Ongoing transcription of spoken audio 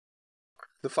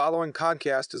The following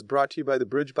podcast is brought to you by the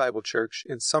Bridge Bible Church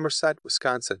in Somerset,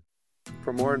 Wisconsin.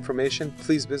 For more information,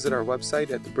 please visit our website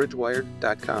at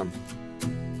thebridgewired.com.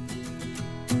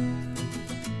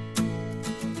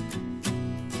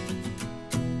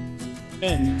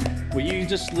 And will you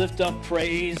just lift up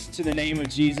praise to the name of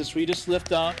Jesus? Will you just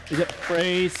lift up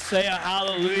praise, say a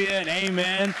hallelujah and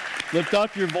amen. Lift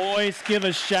up your voice, give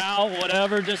a shout,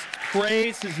 whatever. Just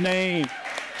praise his name,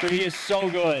 for he is so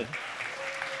good.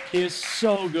 He is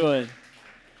so good.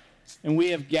 And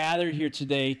we have gathered here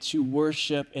today to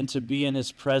worship and to be in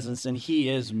his presence, and he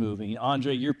is moving.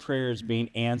 Andre, your prayer is being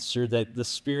answered, that the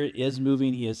Spirit is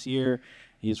moving. He is here.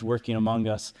 He is working among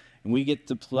us. And we get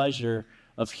the pleasure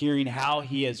of hearing how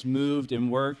he has moved and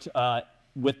worked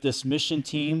with this mission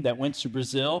team that went to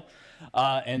Brazil.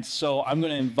 And so I'm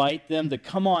going to invite them to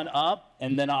come on up,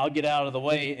 and then I'll get out of the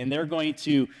way, and they're going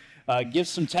to give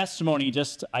some testimony.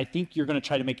 I think you're going to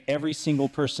try to make every single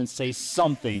person say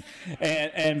something,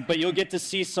 but you'll get to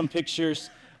see some pictures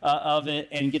of it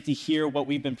and get to hear what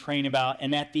we've been praying about.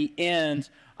 And at the end,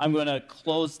 I'm going to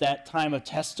close that time of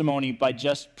testimony by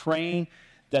just praying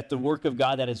that the work of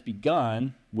God that has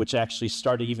begun, which actually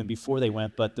started even before they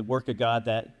went, but the work of God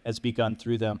that has begun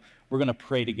through them, we're going to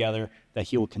pray together that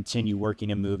he will continue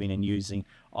working and moving and using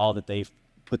all that they've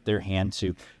put their hand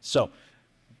to. So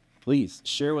please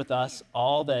share with us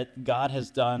all that God has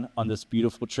done on this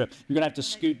beautiful trip. You're going to have to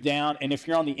scoot down, and if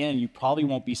you're on the end, you probably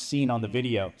won't be seen on the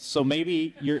video. So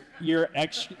maybe you're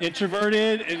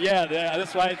introverted, and yeah,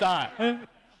 that's what I thought.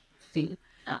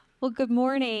 Well, good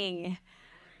morning.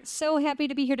 So happy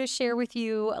to be here to share with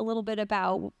you a little bit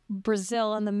about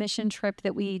Brazil and the mission trip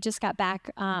that we just got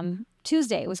back.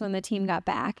 Tuesday was when the team got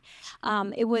back.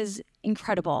 It was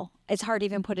incredible. It's hard to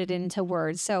even put it into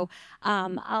words. So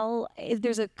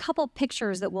there's a couple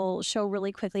pictures that we'll show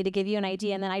really quickly to give you an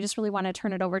idea, and then I just really want to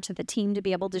turn it over to the team to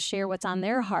be able to share what's on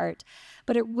their heart.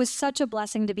 But it was such a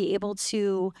blessing to be able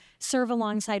to serve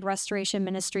alongside Restoration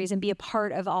Ministries and be a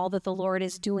part of all that the Lord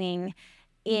is doing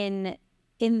in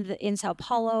Sao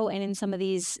Paulo and in some of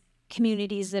these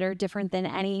communities that are different than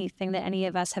anything that any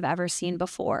of us have ever seen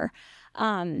before.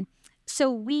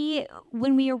 So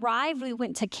when we arrived, we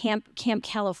went to Camp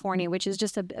California, which is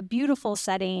just a beautiful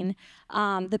setting.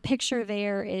 The picture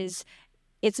there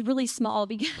it's really small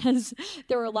because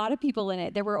there were a lot of people in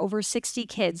it. There were over 60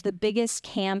 kids, the biggest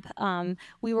camp.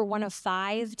 We were one of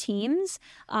 5 teams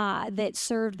that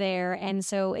served there. And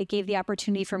so it gave the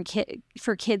opportunity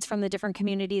for kids from the different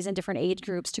communities and different age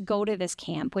groups to go to this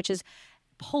camp, which is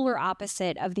polar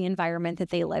opposite of the environment that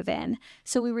they live in.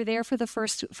 So we were there for the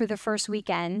first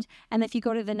weekend. And if you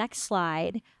go to the next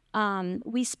slide,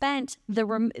 we spent the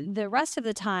rest of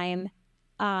the time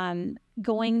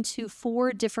going to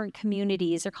 4 different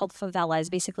communities. They're called favelas,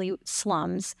 basically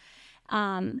slums.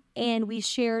 And we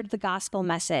shared the gospel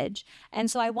message.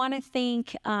 And so I want to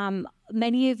thank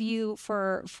many of you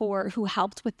for who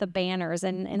helped with the banners,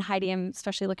 and Heidi, I'm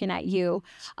especially looking at you,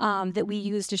 that we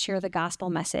used to share the gospel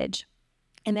message,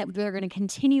 and that we're going to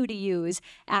continue to use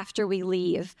after we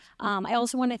leave. I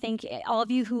also want to thank all of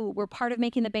you who were part of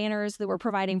making the banners, that were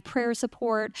providing prayer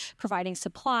support, providing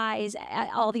supplies,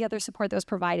 all the other support that was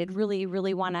provided. Really,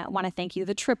 really want to thank you.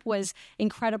 The trip was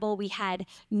incredible. We had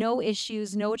no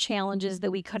issues, no challenges that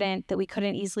we couldn't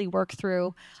easily work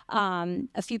through.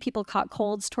 A few people caught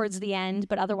colds towards the end,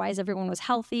 but otherwise everyone was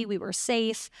healthy. We were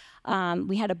safe.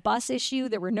 We had a bus issue.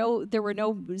 There were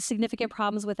no significant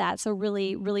problems with that. So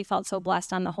really, really felt so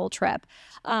blessed on the whole trip.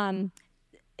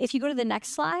 If you go to the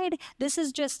next slide, this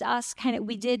is just us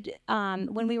we did,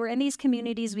 when we were in these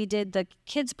communities, we did the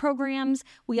kids programs.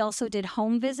 We also did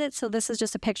home visits. So this is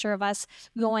just a picture of us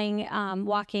going,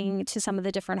 walking to some of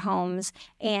the different homes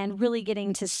and really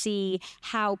getting to see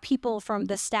how people from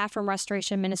the staff from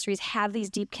Restoration Ministries have these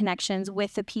deep connections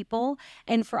with the people,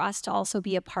 and for us to also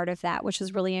be a part of that, which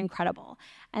is really incredible.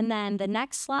 And then the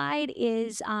next slide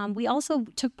is, we also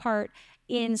took part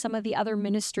in some of the other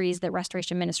ministries that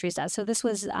Restoration Ministries does. So this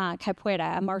was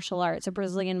capoeira, a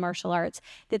Brazilian martial arts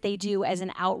that they do as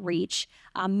an outreach.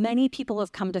 Many people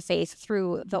have come to faith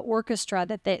through the orchestra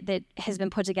that has been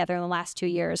put together in the last 2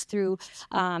 years, through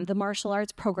the martial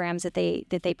arts programs that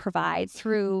they provide,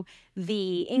 through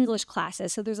the English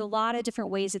classes. So there's a lot of different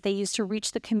ways that they use to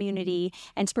reach the community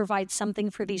and to provide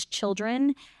something for these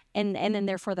children, and then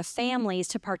therefore the families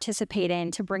to participate in,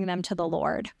 to bring them to the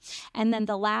Lord. And then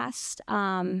the last,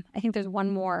 I think there's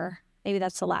one more. Maybe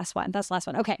that's the last one. That's the last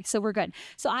one. Okay, so we're good.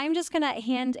 So I'm just going to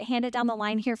hand it down the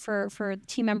line here for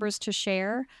team members to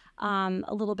share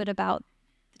a little bit about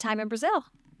the time in Brazil.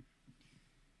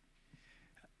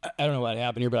 I don't know what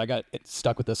happened here, but I got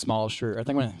stuck with the small shirt. I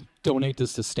think I'm going to donate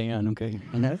this to Stan, okay?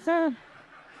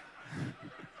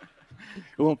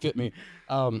 It won't fit me.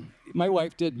 My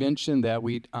wife did mention that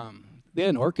they had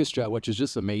an orchestra, which is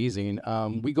just amazing.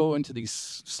 We go into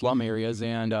these slum areas,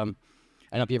 and I don't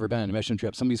know if you've ever been on a mission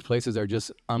trip. Some of these places are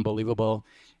just unbelievable,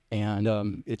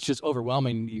 and it's just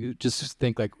overwhelming. You just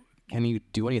think, like, can you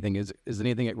do anything? Is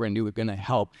anything that we're going to do going to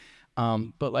help?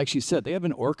 But like she said, they have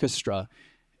an orchestra.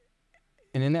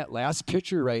 And in that last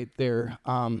picture right there,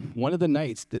 one of the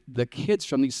nights, the kids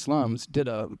from these slums did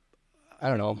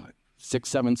 6,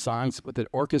 7 songs with the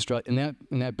orchestra in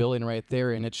that building right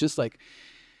there. And it's just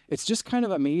kind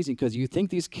of amazing, because you think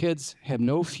these kids have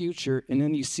no future, and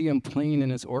then you see them playing in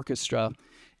this orchestra,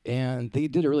 and they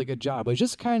did a really good job.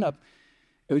 It's not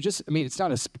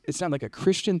like a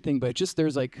Christian thing, but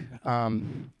there's a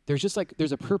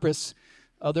purpose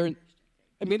other.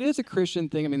 It is a Christian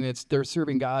thing. They're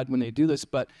serving God when they do this,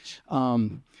 but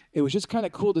it was just kind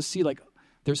of cool to see, like,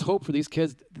 there's hope for these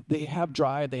kids. They have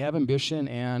drive, they have ambition,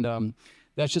 and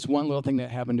that's just one little thing that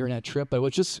happened during that trip, but it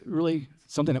was just really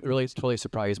something that really totally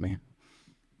surprised me.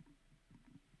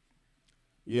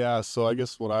 Yeah, so I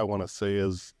guess what I want to say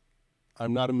is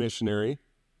I'm not a missionary,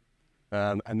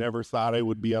 and I never thought I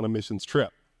would be on a missions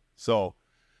trip. So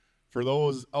for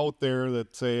those out there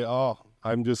that say, oh,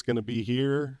 I'm just going to be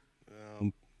here,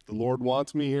 the Lord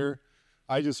wants me here,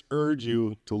 I just urge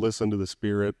you to listen to the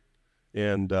Spirit,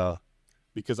 and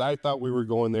because I thought we were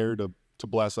going there to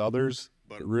bless others,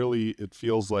 but really it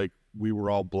feels like we were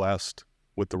all blessed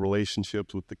with the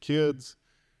relationships with the kids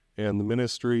and the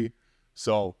ministry.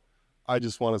 So I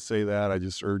just want to say that. I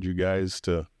just urge you guys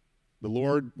the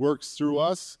Lord works through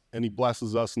us, and he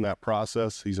blesses us in that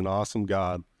process. He's an awesome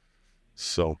God.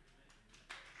 So.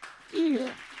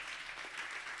 Yeah.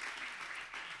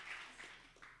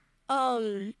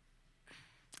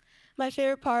 My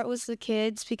favorite part was the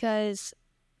kids, because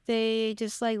they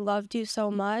just loved you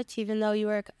so much, even though you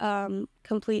were a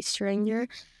complete stranger.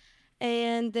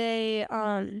 And they,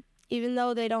 even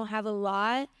though they don't have a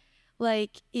lot,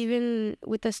 even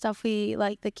with the stuff we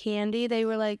the candy, they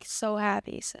were so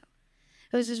happy. So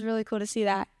it was just really cool to see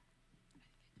that.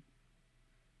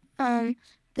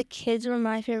 The kids were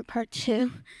my favorite part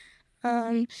too.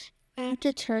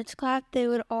 After church class, they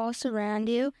would all surround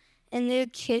you, and they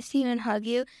would kiss you and hug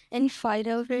you and fight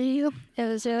over you. It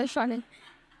was really funny.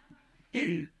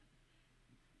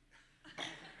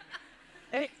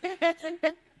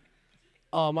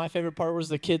 My favorite part was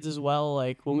the kids as well.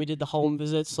 When we did the home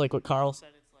visits, like what Carl said,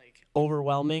 it's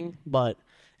overwhelming. But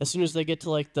as soon as they get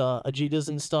to the Ajitas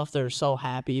and stuff, they're so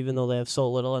happy, even though they have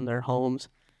so little in their homes.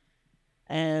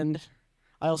 And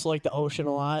I also like the ocean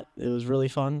a lot. It was really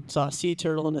fun. Saw a sea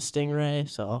turtle and a stingray.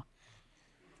 So.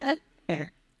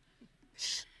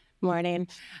 Morning.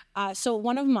 So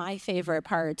one of my favorite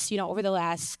parts, over the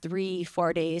last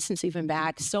 3-4 days since we've been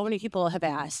back, so many people have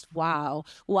asked, wow,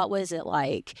 what was it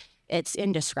like? It's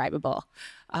indescribable.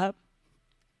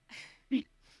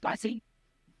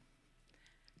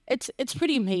 It's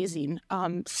pretty amazing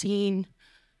seeing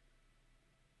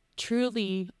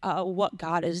truly what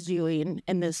God is doing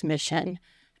in this mission,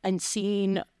 and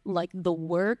seeing the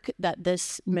work that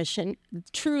this mission,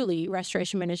 truly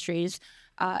Restoration Ministries,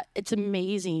 it's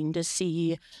amazing to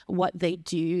see what they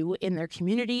do in their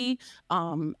community.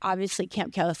 Obviously,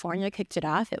 Camp California kicked it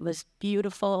off. It was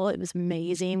beautiful. It was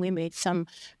amazing. We made some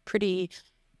pretty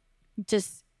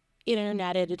just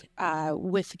interneted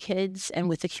with the kids and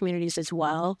with the communities as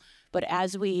well. But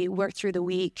as we worked through the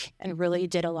week and really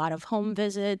did a lot of home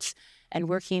visits and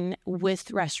working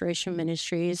with Restoration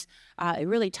Ministries, it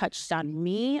really touched on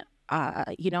me.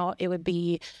 It would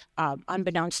be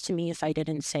unbeknownst to me if I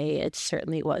didn't say it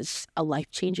certainly was a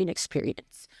life-changing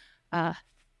experience. I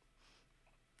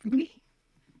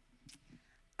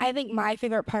think my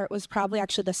favorite part was probably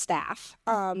actually the staff.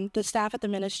 The staff at the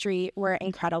ministry were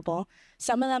incredible.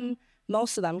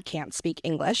 Most of them can't speak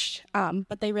English,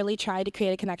 but they really try to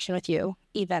create a connection with you,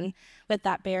 even with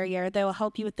that barrier. They will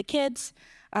help you with the kids.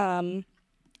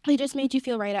 They just made you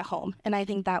feel right at home, and I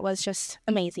think that was just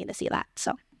amazing to see that.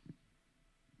 So.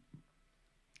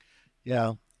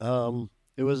 Yeah,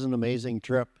 it was an amazing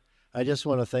trip. I just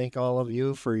want to thank all of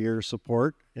you for your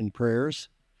support and prayers.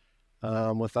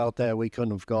 Without that, we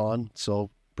couldn't have gone,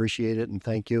 so appreciate it and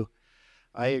thank you.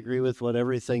 I agree with what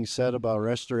everything said about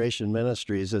Restoration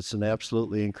Ministries. It's an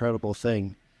absolutely incredible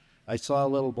thing. I saw a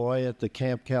little boy at the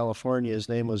Camp California. His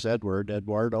name was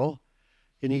Eduardo,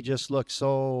 and he just looked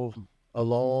so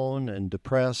alone and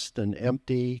depressed and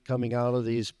empty coming out of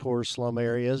these poor slum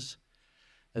areas.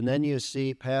 And then you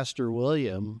see Pastor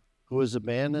William, who was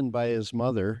abandoned by his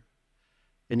mother,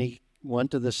 and he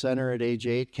went to the center at age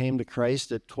 8, came to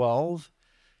Christ at 12.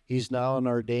 He's now an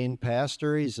ordained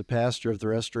pastor. He's a pastor of the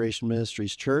Restoration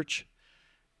Ministries Church.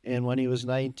 And when he was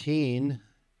 19,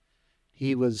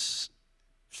 he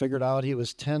figured out he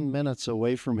was 10 minutes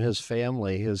away from his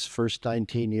family, his first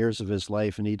 19 years of his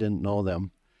life, and he didn't know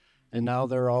them. And now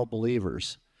they're all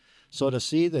believers. So to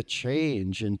see the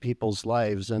change in people's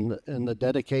lives and the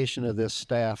dedication of this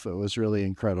staff, it was really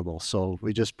incredible. So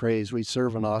we just praise, we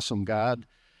serve an awesome God,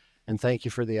 and thank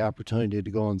you for the opportunity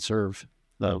to go and serve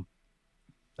them.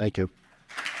 Thank you.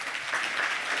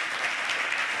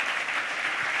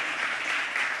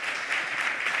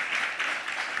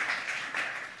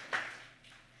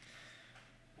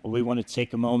 Well, we want to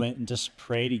take a moment and just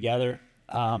pray together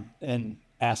and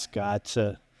ask God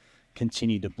to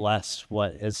continue to bless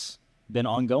what has been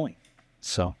ongoing.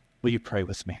 So, will you pray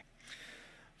with me?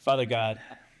 Father God,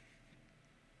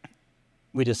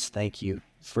 we just thank you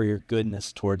for your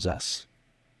goodness towards us.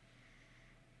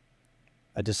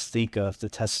 I just think of the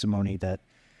testimony that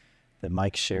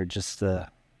Mike shared,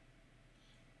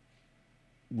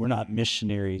 we're not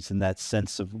missionaries in that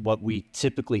sense of what we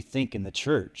typically think in the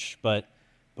church, but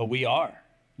we are.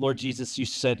 Lord Jesus, you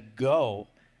said, go,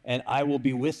 and I will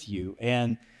be with you.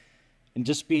 And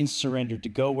just being surrendered to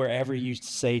go wherever you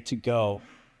say to go,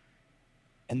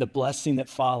 and the blessing that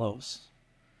follows.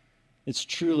 It's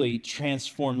truly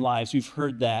transformed lives. We've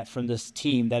heard that from this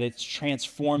team, that it's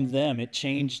transformed them, it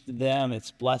changed them,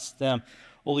 it's blessed them.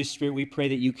 Holy Spirit, we pray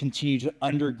that you continue to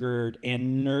undergird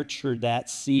and nurture that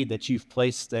seed that you've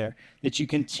placed there, that you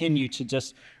continue to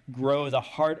just grow the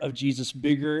heart of Jesus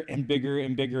bigger and bigger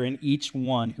and bigger in each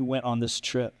one who went on this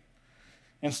trip.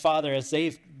 And Father, as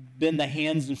they've been the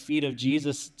hands and feet of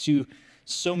Jesus to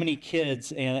so many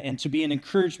kids and to be an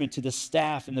encouragement to the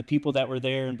staff and the people that were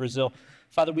there in Brazil,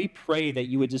 Father, we pray that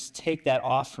you would just take that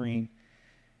offering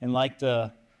and like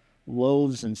the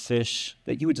loaves and fish,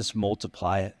 that you would just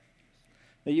multiply it.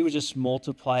 That you would just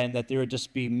multiply and that there would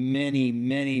just be many,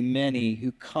 many, many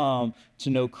who come to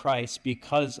know Christ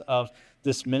because of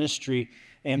this ministry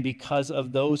and because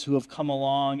of those who have come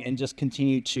along and just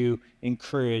continue to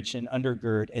encourage and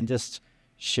undergird and just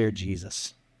share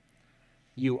Jesus.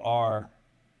 You are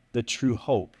the true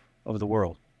hope of the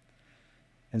world.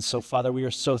 And so, Father, we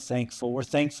are so thankful. We're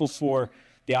thankful for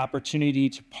the opportunity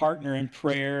to partner in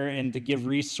prayer and to give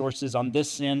resources on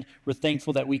this end. We're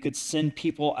thankful that we could send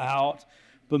people out.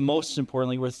 But most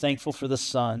importantly, we're thankful for the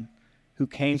Son who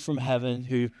came from heaven,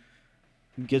 who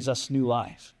gives us new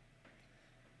life,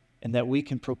 and that we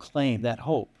can proclaim that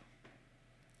hope.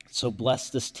 So bless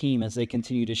this team as they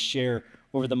continue to share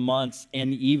over the months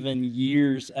and even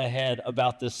years ahead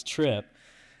about this trip,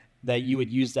 that you would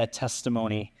use that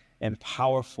testimony in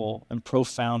powerful and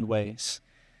profound ways.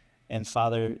 And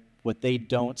Father, what they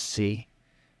don't see,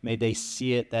 may they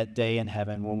see it that day in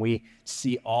heaven when we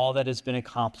see all that has been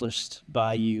accomplished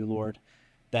by you, Lord.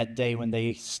 That day when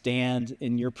they stand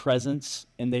in your presence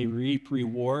and they reap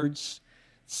rewards.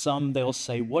 Some they'll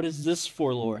say, what is this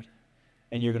for, Lord?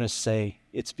 And you're going to say,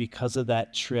 it's because of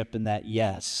that trip and that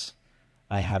yes,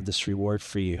 I have this reward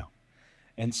for you.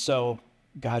 And so,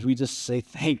 God, we just say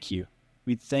thank you.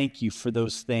 We thank you for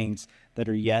those things that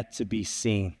are yet to be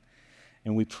seen.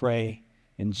 And we pray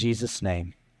in Jesus'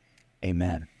 name,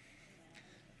 amen.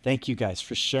 Thank you guys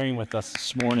for sharing with us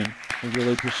this morning. We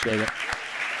really appreciate it.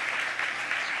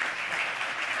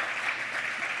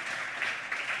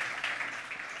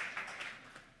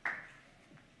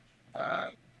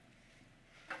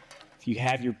 If you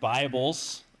have your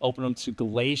Bibles, open them to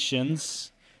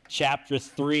Galatians chapter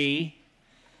 3.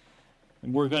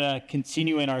 And we're going to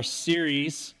continue in our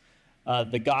series,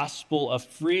 The Gospel of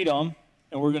Freedom.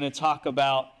 And we're going to talk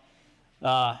about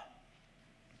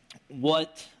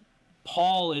what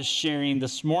Paul is sharing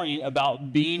this morning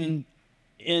about being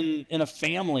in a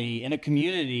family, in a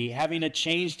community, having a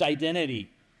changed identity.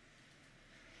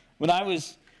 When I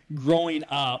was growing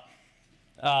up,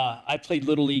 I played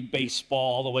Little League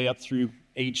baseball all the way up through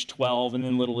age 12, and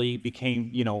then Little League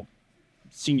became,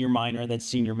 senior minor, then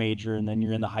senior major, and then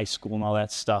you're in the high school and all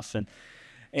that stuff. And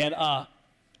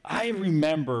I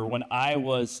remember when I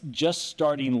was just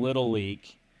starting Little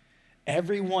League,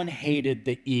 everyone hated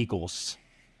the Eagles,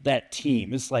 that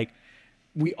team. It's like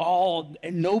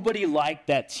nobody liked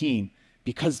that team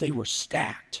because they were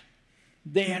stacked.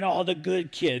 They had all the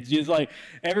good kids. It was like,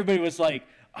 everybody was like,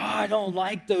 oh, I don't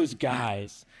like those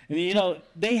guys. And,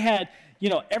 they had,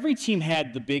 every team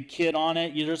had the big kid on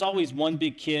it. There's always one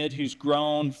big kid who's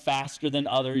grown faster than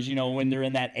others, when they're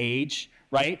in that age,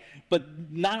 right? But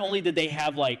not only did they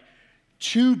have,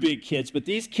 two big kids, but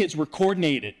these kids were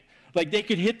coordinated. Like they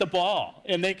could hit the ball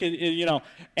and they could,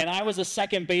 and I was a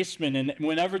second baseman. And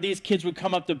whenever these kids would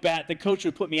come up to bat, the coach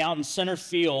would put me out in center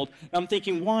field. And I'm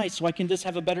thinking, why? So I can just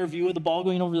have a better view of the ball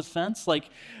going over the fence? Like,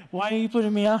 why are you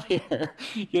putting me out here?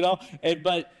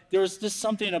 But there was just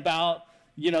something about,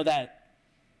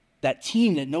 that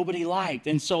team that nobody liked.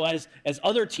 And so as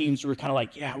other teams were kind of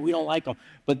like, yeah, we don't like them.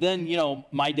 But then,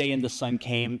 my day in the sun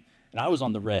came and I was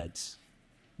on the Reds.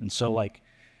 And so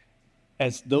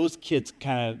as those kids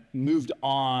kind of moved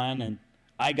on and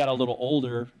I got a little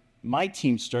older, my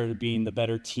team started being the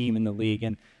better team in the league.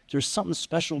 And there's something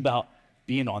special about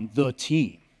being on the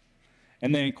team.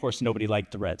 And then, of course, nobody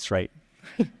liked the Reds, right?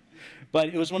 But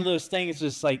it was one of those things,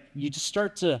 it's like you just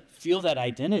start to feel that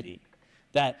identity,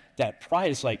 that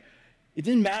pride. It's like, it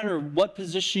didn't matter what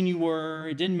position you were.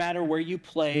 It didn't matter where you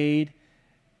played.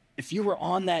 If you were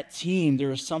on that team, there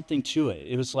was something to it.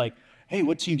 It was like, hey,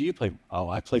 what team do you play? Oh,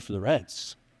 I play for the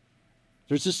Reds.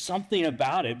 There's just something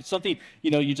about it. Something,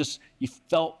 you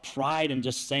felt pride in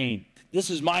just saying, this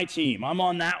is my team. I'm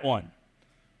on that one.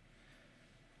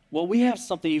 Well, we have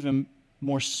something even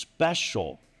more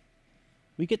special.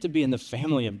 We get to be in the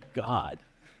family of God.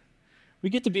 We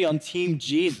get to be on Team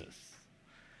Jesus.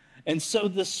 And so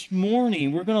this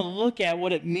morning, we're going to look at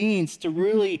what it means to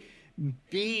really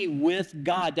be with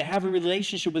God, to have a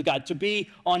relationship with God, to be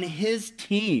on his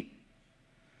team.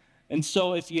 And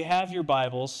so if you have your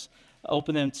Bibles,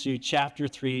 open them to chapter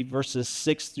 3, verses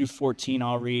 6 through 14,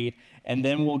 I'll read, and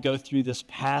then we'll go through this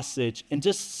passage and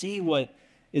just see what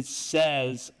it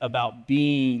says about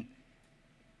being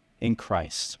in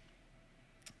Christ.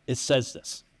 It says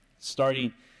this,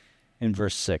 starting in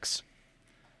verse 6.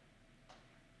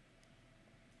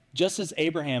 Just as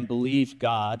Abraham believed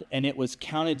God, and it was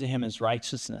counted to him as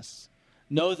righteousness,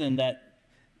 know then that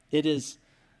it is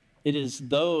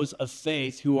those of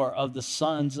faith who are of the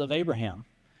sons of Abraham.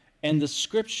 And the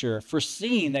scripture,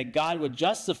 foreseeing that God would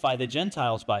justify the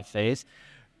Gentiles by faith,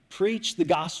 preached the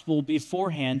gospel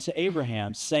beforehand to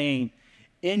Abraham, saying,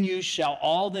 in you shall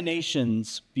all the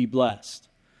nations be blessed.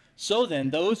 So then,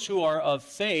 those who are of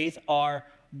faith are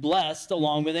blessed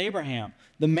along with Abraham,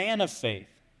 the man of faith.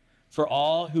 For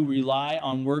all who rely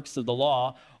on works of the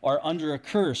law are under a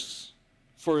curse.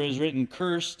 For it is written,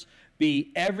 cursed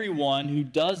be everyone who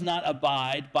does not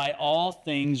abide by all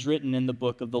things written in the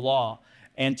book of the law,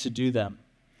 and to do them.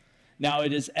 Now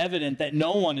it is evident that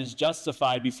no one is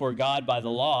justified before God by the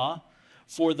law,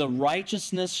 for the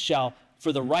righteous shall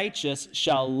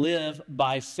live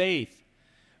by faith.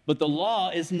 But the law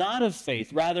is not of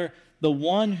faith, rather the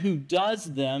one who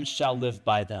does them shall live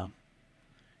by them.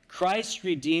 Christ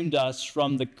redeemed us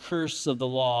from the curse of the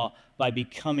law by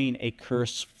becoming a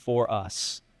curse for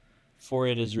us. For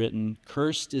it is written,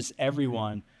 cursed is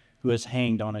everyone who is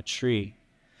hanged on a tree.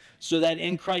 So that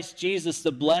in Christ Jesus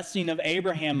the blessing of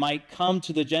Abraham might come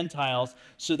to the Gentiles,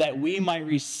 so that we might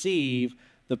receive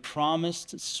the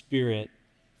promised Spirit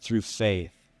through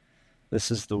faith.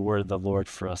 This is the word of the Lord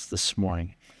for us this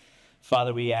morning.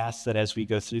 Father, we ask that as we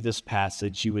go through this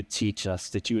passage, you would teach us,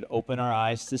 that you would open our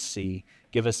eyes to see,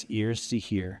 give us ears to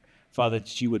hear. Father,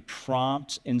 that you would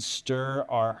prompt and stir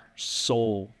our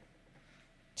soul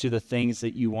to the things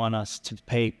that you want us to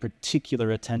pay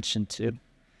particular attention to.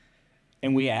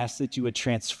 And we ask that you would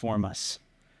transform us.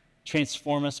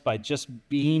 Transform us by just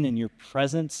being in your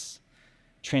presence.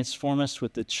 Transform us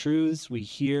with the truths we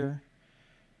hear.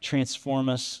 Transform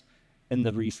us in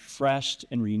the refreshed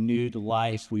and renewed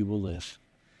life we will live.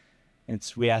 And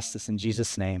we ask this in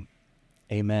Jesus' name.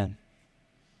 Amen.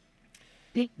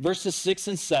 Verses 6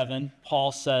 and 7,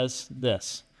 Paul says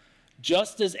this,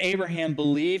 just as Abraham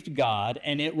believed God,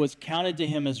 and it was counted to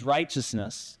him as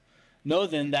righteousness, know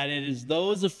then that it is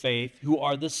those of faith who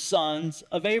are the sons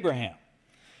of Abraham.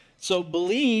 So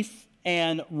belief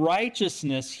and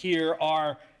righteousness here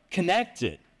are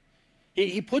connected.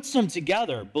 He puts them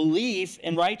together, belief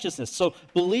and righteousness. So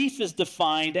belief is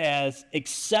defined as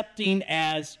accepting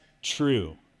as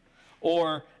true,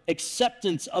 or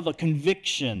acceptance of a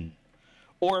conviction,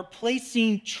 or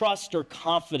placing trust or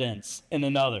confidence in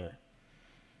another.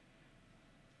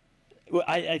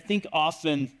 I think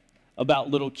often about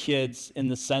little kids in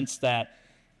the sense that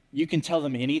you can tell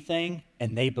them anything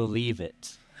and they believe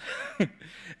it.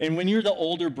 And when you're the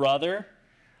older brother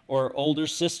or older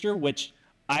sister, which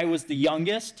I was the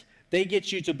youngest, they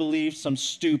get you to believe some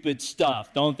stupid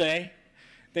stuff, don't they?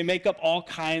 They make up all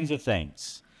kinds of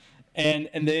things. And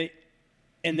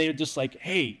they're just like,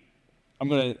 hey, I'm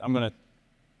gonna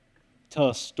tell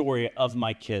a story of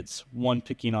my kids, one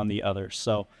picking on the other.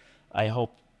 So I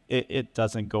hope it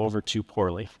doesn't go over too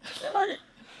poorly.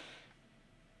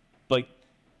 But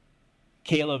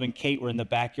Caleb and Kate were in the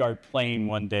backyard playing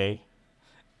one day,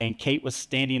 and Kate was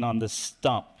standing on this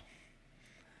stump.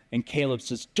 And Caleb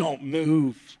says, don't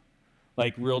move,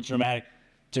 like real dramatic.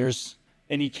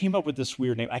 And he came up with this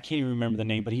weird name. I can't even remember the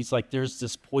name, but he's like, there's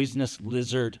this poisonous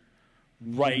lizard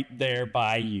right there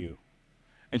by you.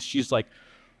 And she's like,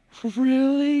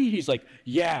 really? He's like,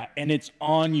 yeah, and it's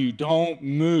on you. Don't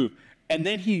move. And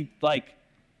then he like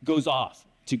goes off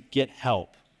to get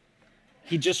help.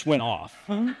 He just went off.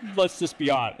 Let's just be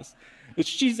honest. And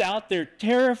she's out there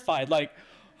terrified, like,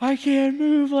 I can't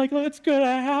move. Like, what's going to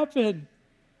happen?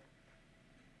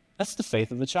 That's the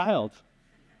faith of a child.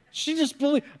 She just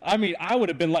believed. I mean, I would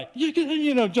have been like,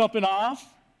 jumping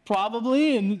off,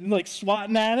 probably, and like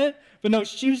swatting at it. But no,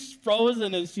 she's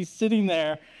frozen and she's sitting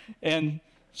there and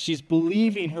she's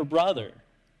believing her brother.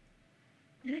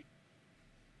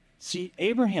 See,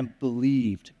 Abraham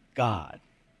believed God.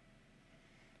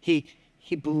 He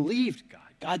believed God.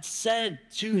 God said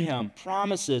to him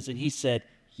promises, and he said,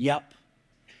 yep,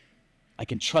 I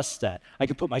can trust that. I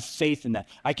can put my faith in that.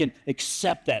 I can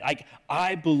accept that.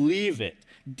 I believe it.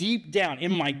 Deep down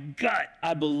in my gut,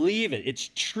 I believe it. It's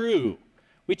true.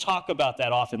 We talk about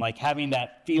that often, like having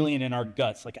that feeling in our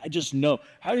guts. Like, I just know.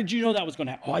 How did you know that was going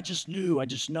to happen? Oh, I just knew. I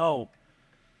just know.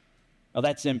 Now,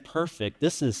 that's imperfect.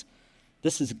 This is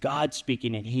God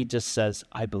speaking, and he just says,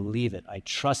 I believe it. I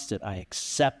trust it. I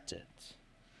accept it.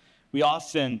 We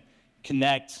often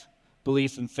connect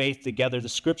belief and faith together. The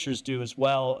scriptures do as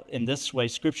well in this way.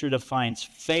 Scripture defines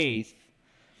faith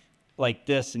like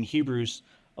this in Hebrews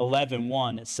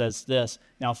 11:1. It says this,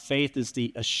 now faith is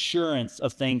the assurance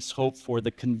of things hoped for,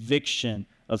 the conviction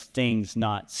of things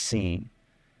not seen.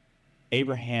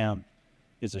 Abraham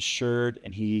is assured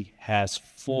and he has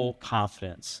full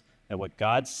confidence that what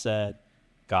God said,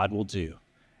 God will do.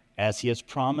 As he has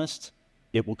promised,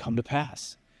 it will come to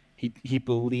pass. He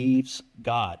believes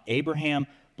God. Abraham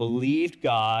believed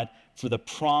God for the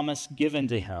promise given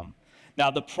to him. Now,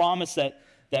 the promise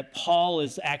that Paul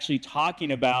is actually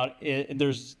talking about,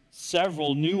 there's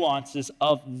several nuances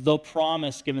of the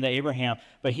promise given to Abraham,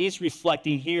 but he's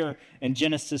reflecting here in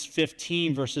Genesis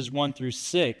 15, verses 1 through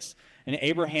 6. And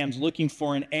Abraham's looking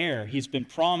for an heir. He's been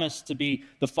promised to be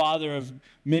the father of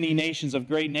many nations, of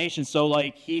great nations. So,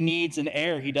 he needs an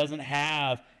heir. He doesn't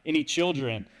have any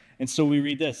children. And so we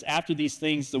read this. After these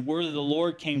things, the word of the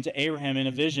Lord came to Abraham in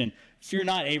a vision. Fear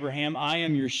not, Abraham. I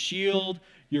am your shield.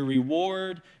 Your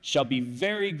reward shall be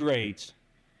very great.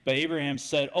 But Abraham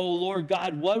said, O Lord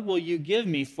God, what will you give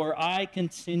me? For I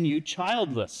continue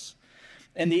childless.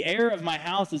 And the heir of my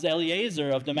house is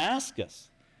Eliezer of Damascus.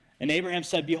 And Abraham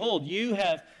said, behold, you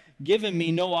have given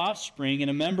me no offspring, and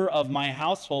a member of my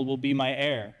household will be my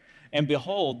heir. And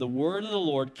behold, the word of the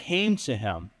Lord came to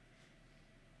him.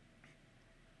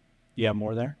 You have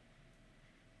more there?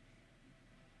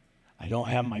 I don't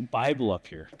have my Bible up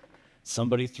here.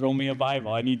 Somebody throw me a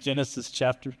Bible. I need Genesis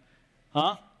chapter.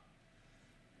 Huh?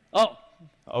 Oh,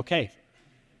 okay.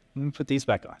 Let me put these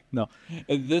back on. No.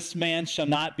 This man shall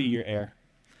not be your heir.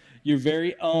 Your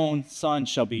very own son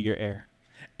shall be your heir.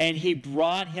 And he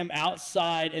brought him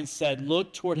outside and said,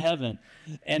 look toward heaven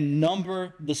and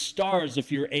number the stars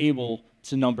if you're able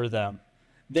to number them.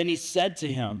 Then he said to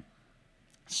him,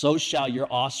 so shall your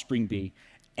offspring be.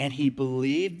 And he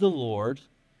believed the Lord,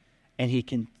 and he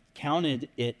counted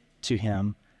it to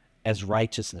him as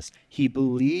righteousness. He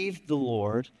believed the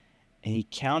Lord, and he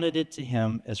counted it to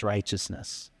him as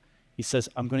righteousness. He says,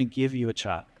 I'm going to give you a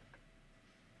child.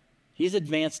 He's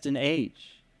advanced in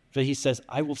age, but he says,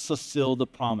 I will fulfill the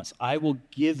promise. I will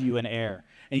give you an heir.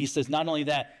 And he says, not only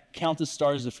that, count the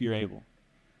stars if you're able.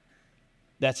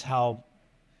 That's how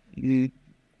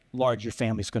large your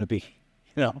family's going to be.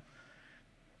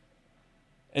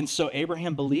 And so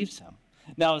Abraham believes him.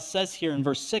 Now it says here in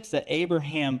verse 6 that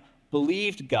Abraham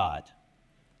believed God.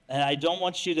 And I don't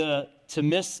want you to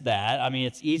miss that. I mean,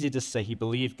 it's easy to say he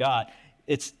believed God.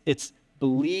 It's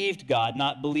believed God,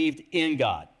 not believed in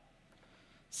God.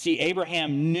 See,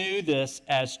 Abraham knew this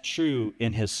as true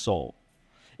in his soul.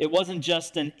 It wasn't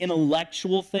just an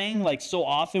intellectual thing. Like so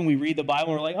often we read the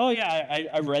Bible and we're like, oh yeah,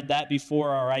 I read that before,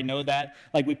 or I know that.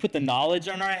 Like we put the knowledge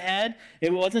on our head.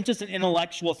 It wasn't just an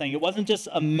intellectual thing. It wasn't just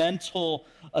a mental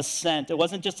assent. It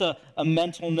wasn't just a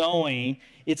mental knowing.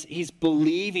 He's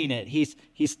believing it.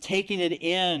 He's taking it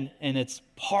in, and it's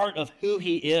part of who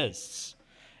he is.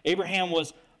 Abraham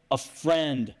was a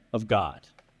friend of God.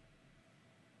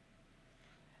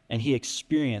 And he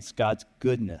experienced God's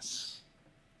goodness.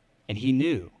 And he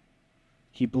knew,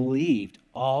 he believed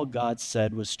all God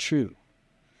said was true.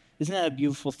 Isn't that a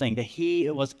beautiful thing? That he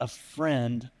was a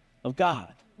friend of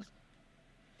God.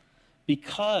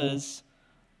 Because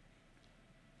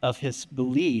of his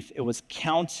belief, it was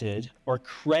counted or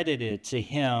credited to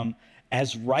him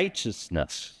as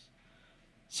righteousness.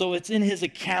 So it's in his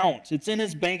account. It's in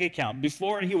his bank account.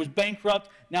 Before he was bankrupt,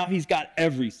 now he's got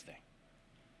everything.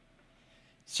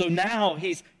 So now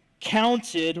he's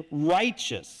counted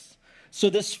righteous. So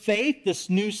this faith, this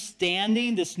new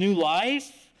standing, this new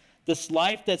life, this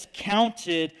life that's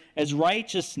counted as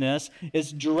righteousness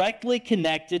is directly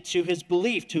connected to his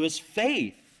belief, to his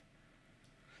faith.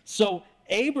 So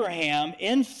Abraham,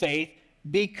 in faith,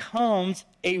 becomes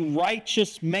a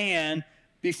righteous man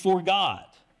before God.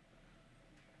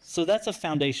 So that's a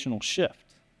foundational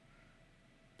shift.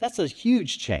 That's a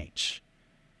huge change.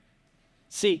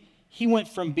 See, he went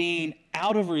from being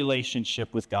out of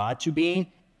relationship with God to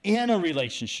being in a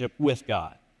relationship with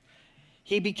God.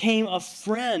 He became a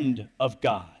friend of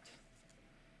God.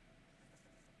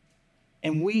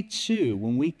 And we too,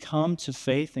 when we come to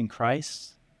faith in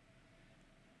Christ,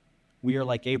 we are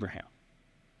like Abraham.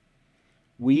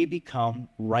 We become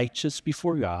righteous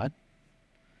before God,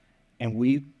 and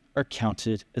we are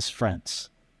counted as friends.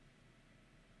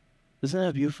 Isn't that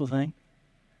a beautiful thing?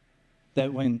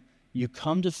 That when you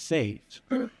come to faith,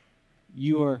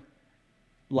 you are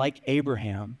like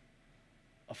Abraham,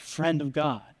 a friend of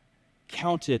God,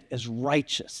 counted as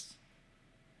righteous.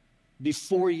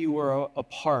 Before you were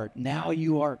apart, now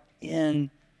you are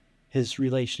in his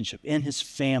relationship, in his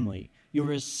family. You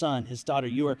are his son, his daughter.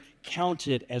 You are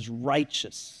counted as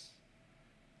righteous.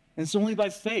 And it's only by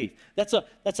faith. That's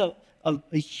a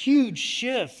huge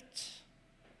shift.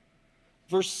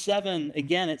 Verse 7,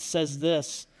 again, it says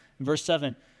this, in verse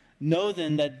 7, know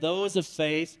then that those of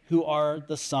faith who are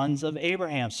the sons of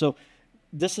Abraham. So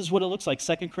this is what it looks like,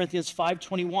 2 Corinthians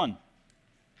 5:21.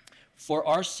 For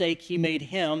our sake he made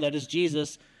him, that is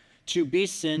Jesus, to be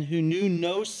sin who knew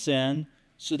no sin,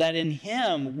 so that in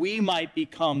him we might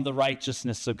become the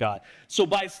righteousness of God. So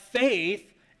by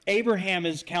faith, Abraham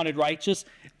is counted righteous.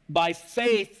 By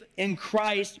faith in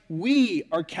Christ, we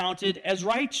are counted as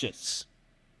righteous.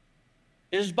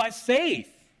 It is by faith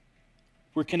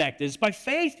we're connected. It's by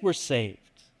faith we're saved.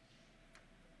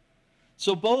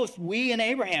 So both we and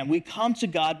Abraham, we come to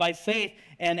God by faith,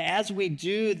 and as we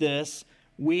do this,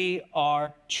 we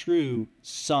are true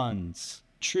sons,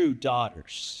 true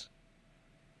daughters.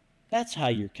 That's how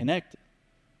you're connected,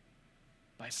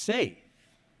 by faith.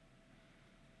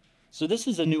 So this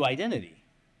is a new identity.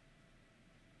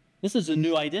 This is a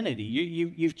new identity.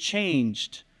 You've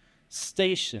changed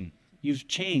station. You've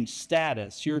changed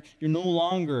status. You're no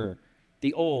longer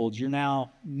the old. You're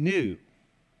now new.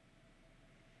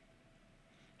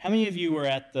 How many of you were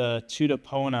at the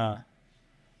Tutapona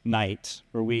night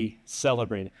where we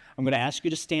celebrated? I'm going to ask you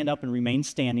to stand up and remain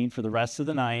standing for the rest of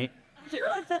the night.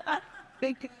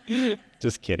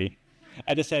 Just kidding.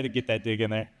 I just had to get that dig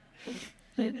in there.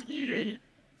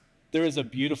 There is a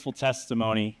beautiful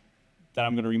testimony that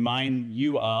I'm going to remind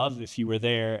you of if you were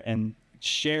there and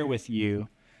share with you,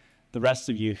 the rest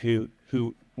of you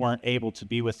who weren't able to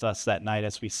be with us that night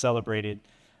as we celebrated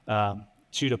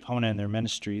Tutapona and their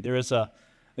ministry. There is a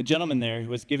gentleman there who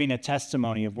was giving a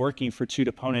testimony of working for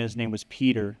Tutapona. His name was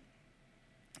Peter.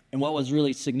 And what was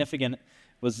really significant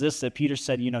was this, that Peter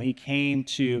said, he came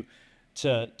to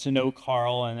know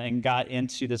Carl and got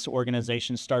into this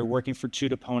organization, started working for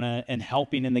Tutapona and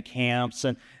helping in the camps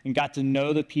and got to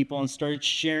know the people and started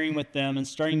sharing with them and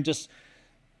starting just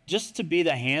to be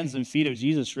the hands and feet of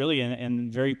Jesus, really,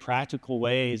 in very practical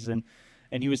ways. And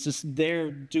he was just there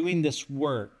doing this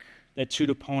work that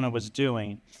Tutapona was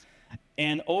doing.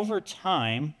 And over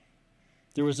time,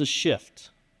 there was a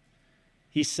shift.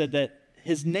 He said that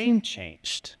his name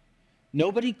changed.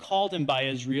 Nobody called him by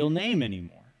his real name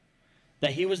anymore.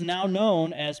 That he was now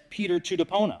known as Peter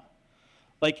Tutapona.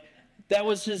 That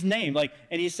was his name.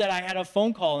 And he said, I had a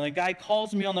phone call, and a guy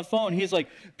calls me on the phone. He's like,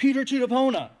 Peter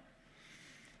Tutapona.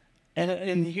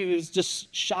 And he was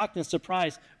just shocked and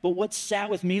surprised. But what sat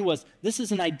with me was, this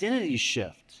is an identity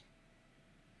shift.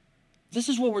 This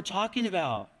is what we're talking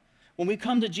about. When we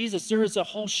come to Jesus, there is a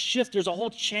whole shift. There's a whole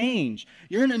change.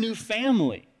 You're in a new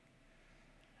family.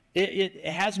 It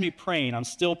has me praying. I'm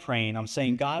still praying. I'm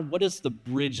saying, God, what is the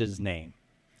Bridge's name?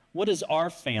 What is our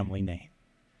family name?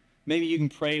 Maybe you can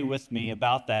pray with me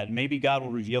about that. Maybe God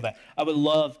will reveal that. I would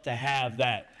love to have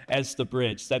that as the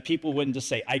Bridge, that people wouldn't just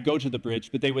say, I go to the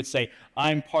Bridge, but they would say,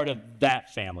 I'm part of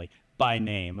that family by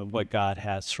name of what God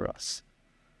has for us.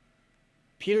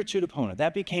 Peter Tutapona,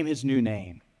 that became his new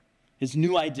name, his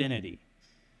new identity.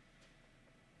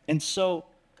 And so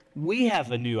we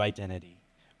have a new identity.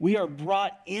 We are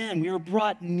brought in. We are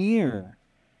brought near.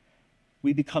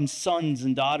 We become sons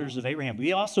and daughters of Abraham.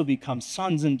 We also become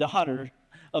sons and daughters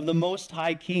of the Most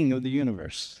High King of the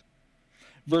universe.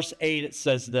 Verse 8, it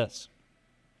says this.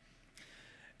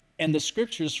 and the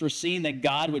scriptures, foreseeing that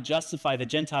God would justify the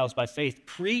Gentiles by faith,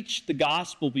 preached the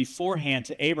gospel beforehand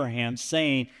to Abraham,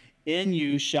 saying, in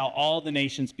you shall all the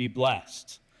nations be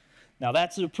blessed. Now,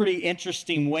 that's a pretty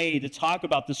interesting way to talk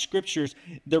about the scriptures.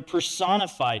 They're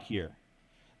personified here.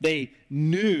 They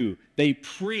knew, they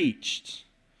preached.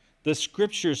 The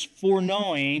scriptures,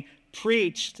 foreknowing,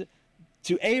 preached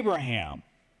to Abraham.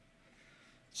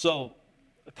 So,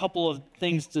 a couple of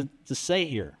things to say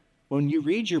here. When you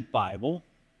read your Bible,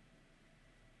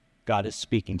 God is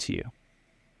speaking to you.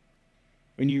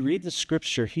 When you read the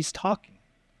scripture, he's talking.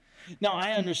 Now,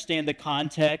 I understand the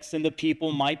context and the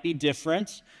people might be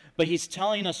different, but he's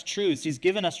telling us truths. He's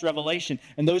given us revelation,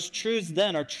 and those truths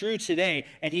then are true today,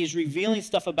 and he's revealing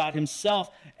stuff about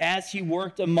himself as he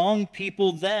worked among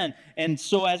people then. And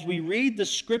so as we read the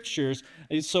scriptures,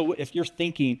 so if you're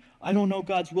thinking, I don't know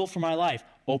God's will for my life,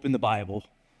 open the Bible.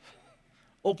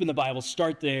 Open the Bible,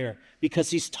 start there,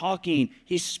 because he's talking,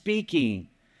 he's speaking.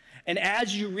 And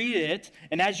as you read it,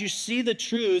 and as you see the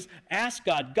truths, ask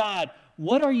God, God,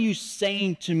 what are you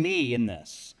saying to me in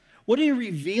this? What are you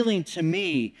revealing to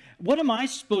me? What am I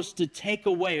supposed to take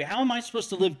away? How am I supposed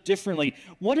to live differently?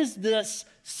 What does this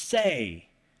say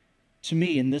to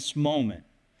me in this moment?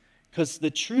 Because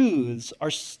the truths are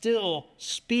still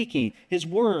speaking. His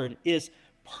word is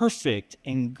perfect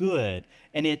and good,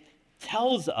 and it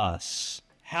tells us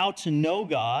how to know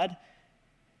God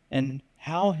and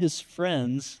how his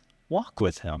friends walk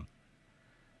with him.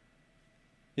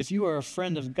 If you are a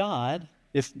friend of God,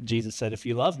 if Jesus said, if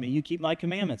you love me, you keep my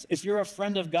commandments. If you're a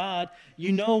friend of God,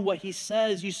 you know what he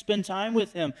says. You spend time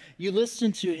with him. You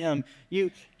listen to him.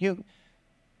 You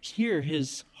hear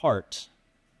his heart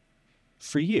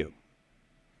for you.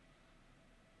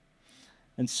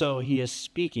 And so he is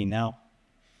speaking. Now,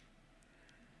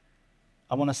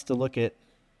 I want us to look at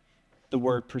the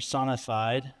word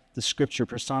personified, the scripture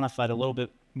personified a little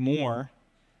bit more.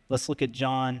 Let's look at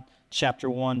John chapter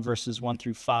 1, verses 1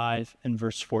 through 5 and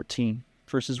verse 14.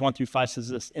 Verses 1 through 5 says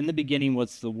this, in the beginning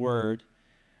was the Word,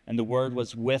 and the Word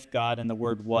was with God, and the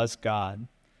Word was God.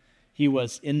 He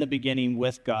was in the beginning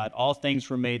with God. All things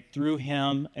were made through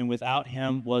him, and without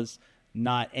him was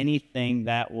not anything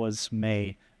that was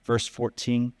made. Verse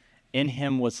 14, in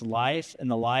him was life, and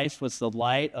the life was the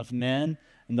light of men,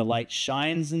 and the light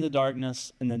shines in the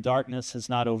darkness, and the darkness has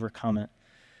not overcome it.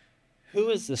 Who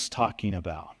is this talking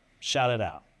about? Shout it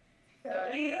out.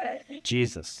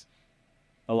 Jesus,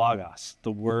 the Logos,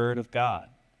 the Word of God.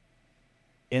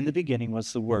 In the beginning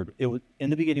was the Word. In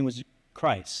the beginning was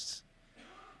Christ.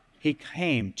 He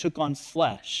came, took on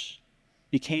flesh,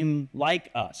 became like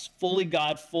us, fully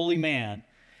God, fully man,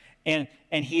 and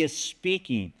he is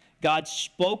speaking. God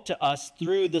spoke to us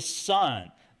through the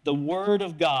Son. The Word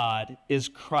of God is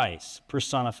Christ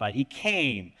personified. He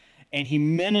came and he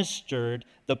ministered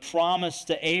the promise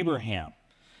to Abraham.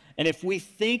 And if we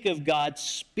think of God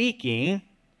speaking,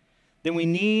 then we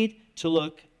need to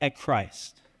look at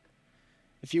Christ.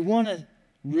 If you want to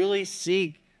really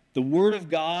see the Word of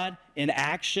God in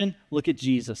action, look at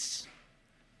Jesus.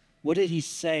 What did he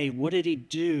say? What did he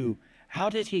do? How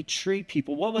did he treat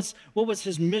people? What was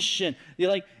his mission?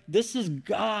 You're like, this is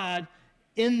God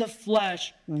in the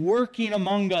flesh, working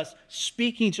among us,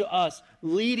 speaking to us,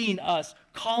 leading us,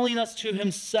 calling us to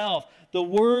himself. The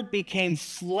Word became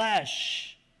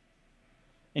flesh,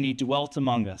 and he dwelt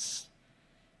among us.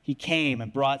 He came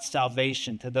and brought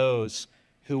salvation to those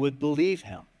who would believe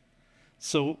him.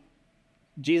 So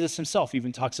Jesus himself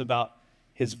even talks about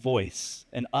his voice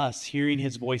and us hearing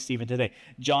his voice even today.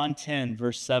 John 10,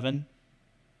 verse 7.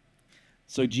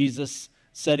 So Jesus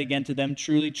said again to them,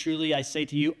 truly, truly, I say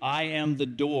to you, I am the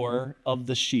door of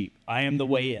the sheep. I am the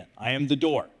way in. I am the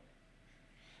door.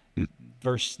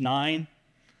 Verse 9,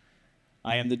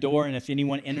 I am the door, and if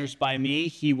anyone enters by me,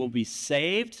 he will be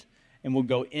saved and will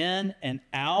go in and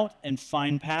out and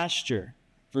find pasture.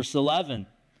 Verse 11,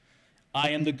 I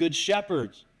am the good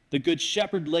shepherd. The good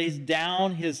shepherd lays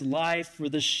down his life for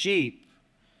the sheep.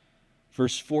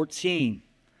 Verse 14,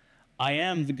 I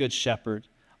am the good shepherd.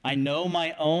 I know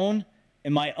my own,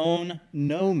 and my own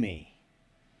know me.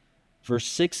 Verse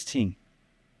 16,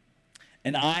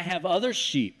 and I have other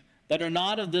sheep that are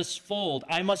not of this fold.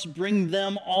 I must bring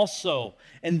them also,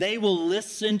 and they will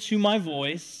listen to my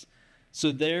voice.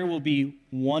 So there will be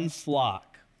one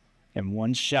flock and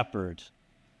one shepherd.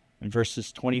 In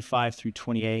verses 25 through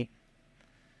 28.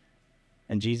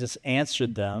 And Jesus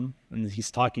answered them, and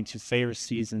he's talking to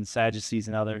Pharisees and Sadducees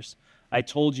and others. I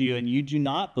told you, and you do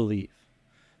not believe.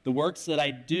 The works that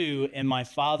I do in my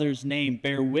Father's name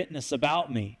bear witness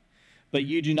about me. But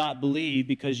you do not believe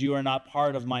because you are not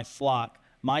part of my flock.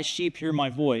 My sheep hear my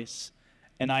voice,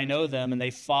 and I know them, and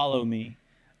they follow me.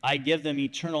 I give them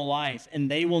eternal life, and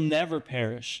they will never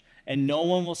perish, and no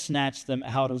one will snatch them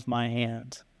out of my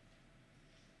hand.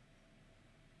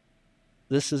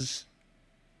 This is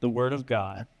the word of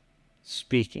God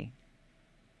speaking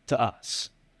to us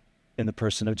in the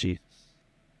person of Jesus.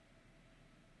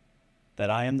 That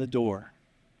I am the door.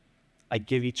 I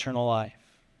give eternal life.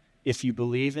 If you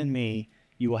believe in me,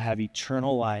 you will have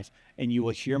eternal life, and you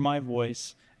will hear my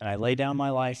voice, and I lay down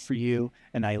my life for you,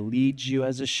 and I lead you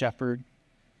as a shepherd.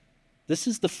 This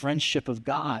is the friendship of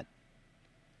God.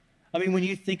 I mean, when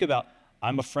you think about,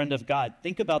 I'm a friend of God,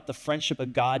 think about the friendship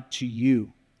of God to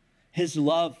you, his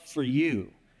love for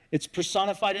you. It's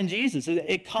personified in Jesus.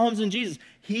 It comes in Jesus.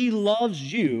 He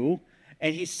loves you,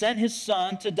 and he sent his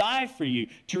son to die for you,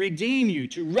 to redeem you,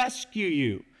 to rescue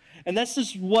you. And this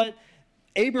is what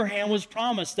Abraham was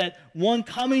promised, that one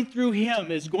coming through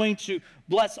him is going to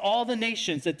bless all the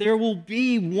nations, that there will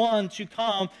be one to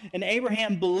come. And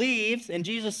Abraham believes, and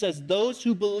Jesus says, those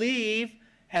who believe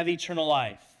have eternal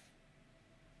life.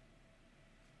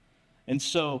 And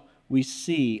so we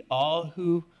see all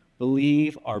who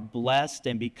believe are blessed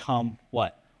and become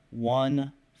what?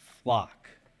 One flock.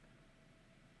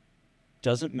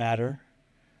 Doesn't matter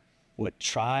what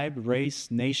tribe, race,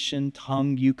 nation,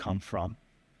 tongue you come from.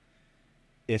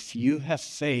 If you have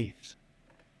faith,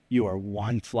 you are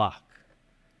one flock.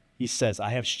 He says, I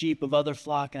have sheep of other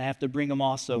flock, and I have to bring them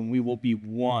also, and we will be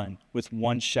one with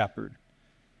one shepherd.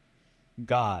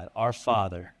 God, our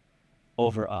Father,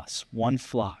 over us, one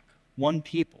flock, one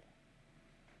people,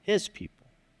 his people.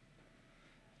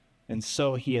 And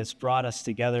so he has brought us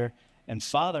together, and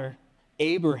Father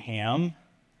Abraham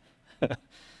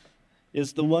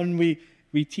is the one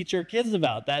we teach our kids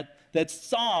about, that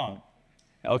song.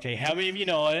 Okay, how many of you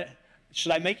know it?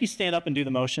 Should I make you stand up and do the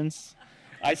motions?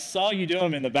 I saw you do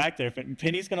them in the back there.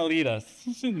 Penny's going to lead us.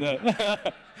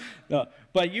 No.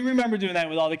 But you remember doing that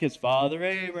with all the kids. Father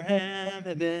Abraham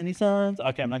had many sons.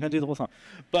 Okay, I'm not going to do the whole song.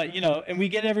 But, and we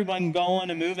get everyone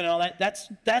going and moving and all that.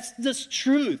 That's this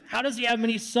truth. How does he have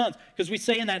many sons? Because we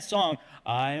say in that song,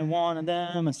 I am one of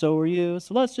them and so are you.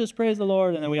 So let's just praise the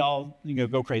Lord. And then we all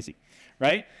go crazy,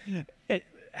 right?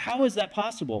 How is that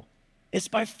possible? It's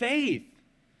by faith.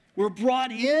 We're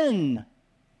brought in,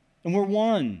 and we're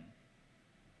one.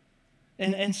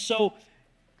 And so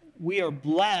we are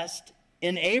blessed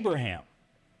in Abraham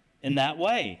in that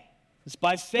way. It's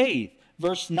by faith.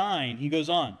 Verse 9, he goes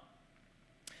on.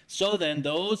 So then,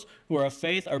 those who are of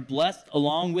faith are blessed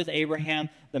along with Abraham,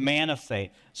 the man of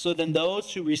faith. So then,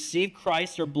 those who receive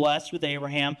Christ are blessed with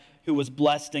Abraham, who was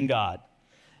blessed in God.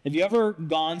 Have you ever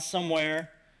gone somewhere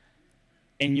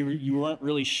and you weren't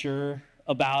really sure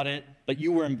about it, but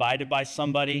you were invited by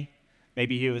somebody?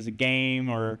 Maybe it was a game,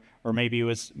 or maybe it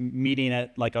was meeting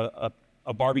at like a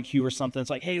barbecue or something. It's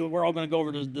like, hey, we're all going to go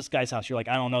over to this guy's house. You're like,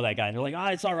 I don't know that guy. And they're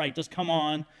like, it's all right, just come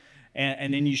on.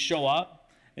 And then you show up,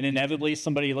 and inevitably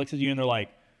somebody looks at you and they're like,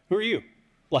 who are you?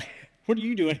 Like, what are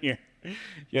you doing here?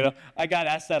 I got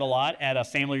asked that a lot at a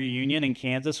family reunion in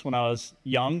Kansas when I was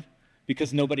young,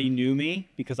 because nobody knew me,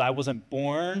 because I wasn't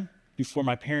born before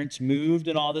my parents moved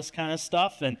and all this kind of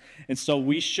stuff. And so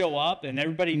we show up, and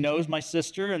everybody knows my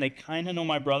sister, and they kind of know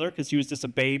my brother because he was just a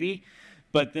baby.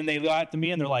 But then they look at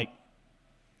me and they're like,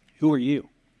 who are you?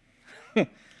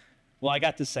 Well, I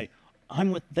got to say,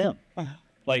 I'm with them.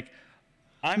 Like,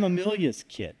 I'm Amelia's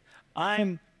kid.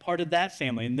 I'm part of that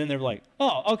family. And then they're like,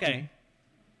 oh, okay.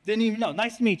 Didn't even know.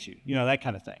 Nice to meet you. That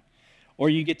kind of thing. Or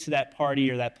you get to that party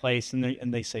or that place,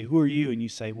 and they say, who are you? And you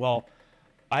say, well,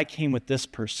 I came with this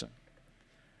person.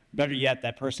 Better yet,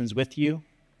 that person's with you.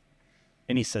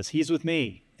 And he says, he's with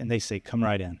me. And they say, come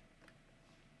right in.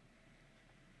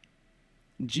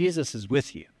 Jesus is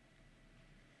with you.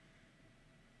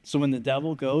 So when the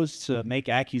devil goes to make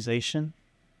accusation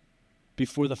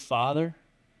before the Father,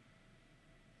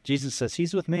 Jesus says,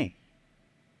 he's with me.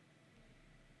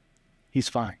 He's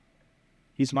fine.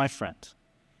 He's my friend.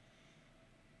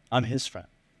 I'm his friend.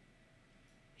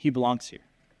 He belongs here.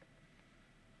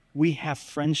 We have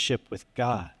friendship with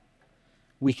God.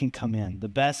 We can come in. The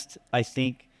best, I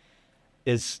think,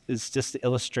 is just the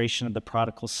illustration of the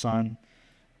prodigal son,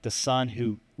 the son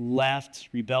who left,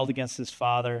 rebelled against his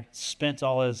father, spent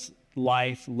all his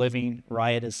life living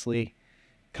riotously,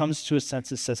 comes to his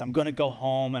senses, says, I'm going to go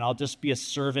home and I'll just be a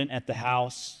servant at the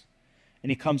house.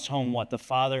 And he comes home, the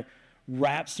father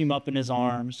wraps him up in his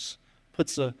arms,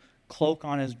 puts a cloak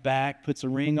on his back, puts a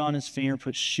ring on his finger,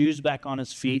 puts shoes back on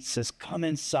his feet, says, come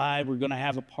inside, we're going to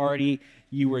have a party.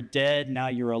 You were dead, now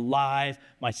you're alive.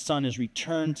 My son is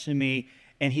returned to me.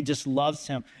 And he just loves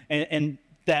him. And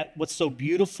that what's so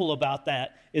beautiful about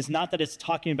that is not that it's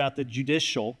talking about the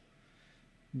judicial,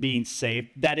 being saved.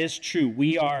 That is true.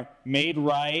 We are made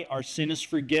right. Our sin is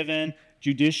forgiven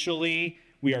judicially.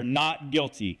 We are not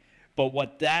guilty. But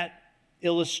what that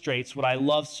illustrates, what I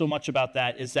love so much about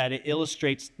that, is that it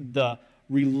illustrates the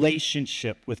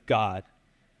relationship with God,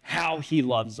 how he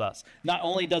loves us. Not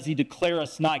only does he declare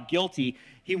us not guilty,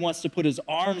 he wants to put his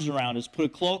arms around us, put a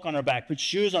cloak on our back, put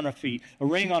shoes on our feet, a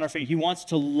ring on our feet. He wants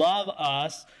to love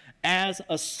us as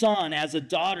a son, as a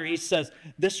daughter. He says,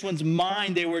 this one's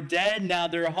mine. They were dead. Now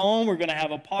they're home. We're going to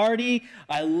have a party.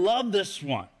 I love this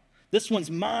one. This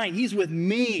one's mine. He's with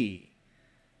me.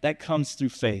 That comes through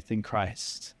faith in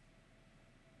Christ.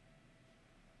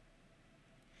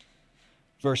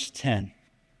 Verse 10,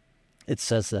 it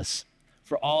says this: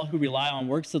 for all who rely on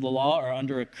works of the law are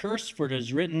under a curse, for it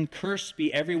is written, cursed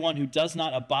be everyone who does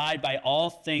not abide by all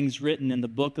things written in the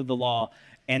book of the law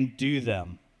and do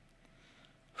them.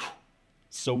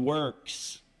 So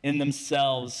works in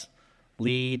themselves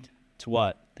lead to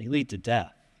what? They lead to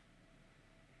death.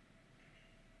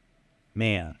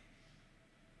 Man,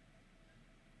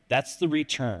 that's the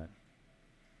return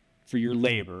for your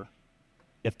labor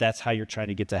if that's how you're trying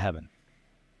to get to heaven.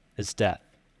 It's death.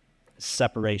 It's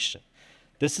separation.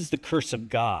 This is the curse of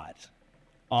God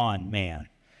on man.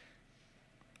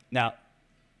 Now,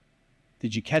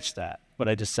 did you catch that, what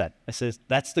I just said? I said,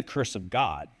 that's the curse of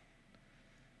God,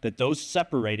 that those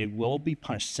separated will be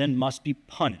punished. Sin must be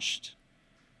punished.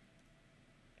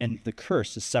 And the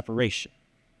curse is separation.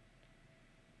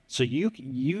 So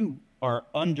you are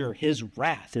under his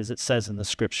wrath, as it says in the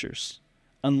scriptures,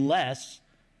 unless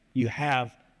you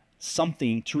have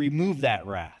something to remove that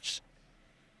wrath.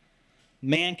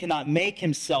 Man cannot make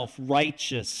himself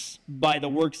righteous by the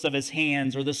works of his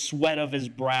hands or the sweat of his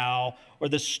brow or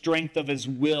the strength of his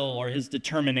will or his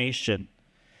determination.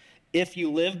 If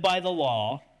you live by the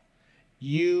law,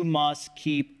 you must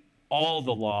keep all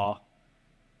the law,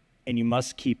 and you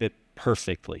must keep it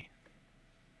perfectly.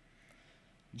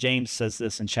 James says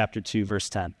this in chapter 2, verse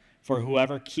 10. For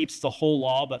whoever keeps the whole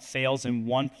law but fails in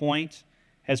one point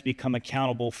has become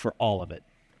accountable for all of it.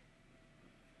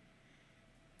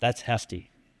 That's hefty.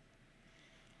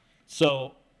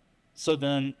 So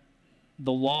then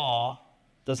the law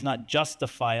does not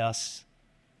justify us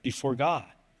before God.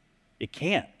 It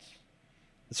can't.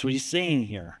 That's what he's saying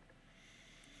here.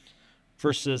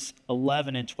 Verses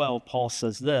 11 and 12, Paul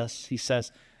says this. He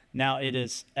says, now it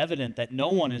is evident that no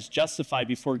one is justified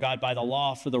before God by the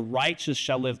law, for the righteous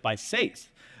shall live by faith.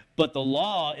 But the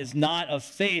law is not of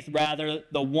faith, rather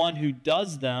the one who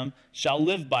does them shall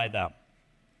live by them.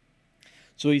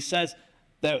 So he says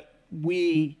that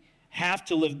we have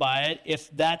to live by it if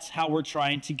that's how we're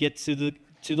trying to get to the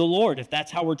Lord, if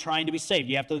that's how we're trying to be saved.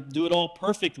 You have to do it all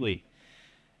perfectly.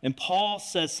 And Paul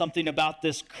says something about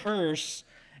this curse,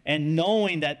 and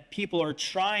knowing that people are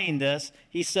trying this,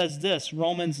 he says this,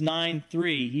 Romans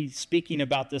 9:3. He's speaking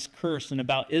about this curse and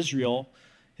about Israel,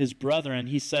 his brethren.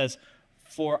 He says,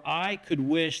 for I could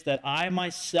wish that I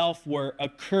myself were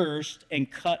accursed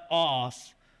and cut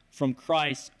off from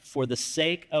Christ for the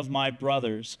sake of my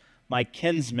brothers, my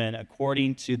kinsmen,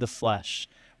 according to the flesh.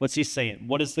 What's he saying?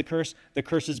 What is the curse? The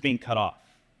curse is being cut off.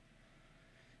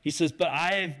 He says, but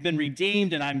I have been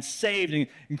redeemed and I'm saved and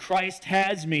Christ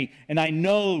has me, and I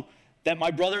know that my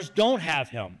brothers don't have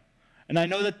him, and I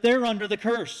know that they're under the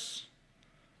curse.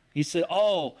 He said,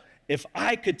 oh, if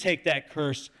I could take that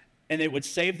curse and it would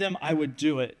save them, I would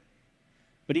do it.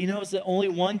 But he knows that only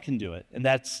one can do it, and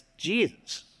that's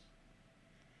Jesus.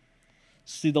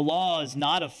 See, the law is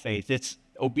not of faith. It's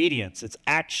obedience. It's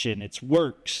action. It's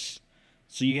works.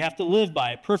 So you have to live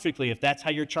by it perfectly if that's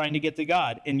how you're trying to get to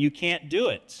God, and you can't do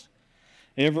it.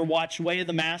 You ever watch Way of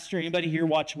the Master? Anybody here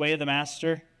watch Way of the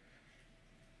Master?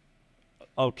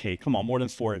 Okay, come on, more than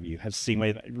 4 of you have seen Way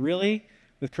of the Master. Really?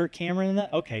 With Kirk Cameron in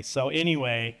that? Okay, so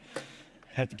anyway,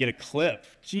 I have to get a clip.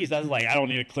 Jeez, I was like, I don't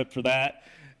need a clip for that.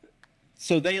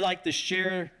 So they like to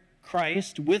share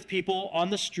Christ with people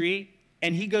on the street,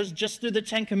 and he goes just through the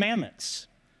 10 Commandments.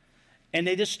 And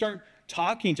they just start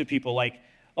talking to people like,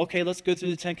 okay, let's go through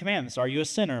the 10 Commandments. Are you a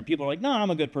sinner? And people are like, no, I'm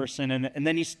a good person. And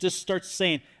then he just starts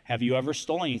saying, have you ever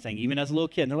stolen anything, even as a little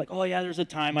kid? And they're like, oh, yeah, there's a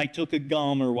time I took a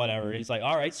gum or whatever. He's like,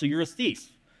 all right, so you're a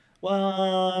thief.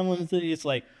 Well, it's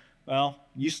like, well,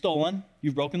 you've stolen.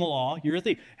 You've broken the law. You're a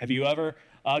thief. Have you ever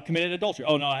committed adultery?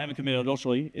 Oh, no, I haven't committed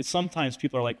adultery. Sometimes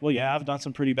people are like, well, yeah, I've done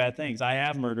some pretty bad things. I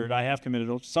have murdered. I have committed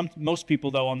adultery. Most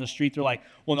people, though, on the street, they're like,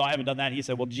 well, no, I haven't done that. He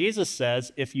said, well, Jesus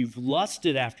says if you've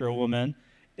lusted after a woman,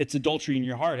 it's adultery in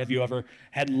your heart. Have you ever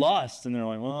had lust? And they're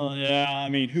like, well, yeah, I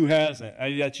mean, who hasn't?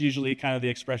 That's usually kind of the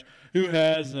expression. Who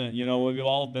hasn't? You know, we've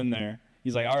all been there.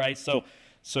 He's like, all right, so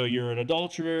So you're an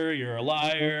adulterer, you're a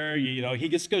liar, he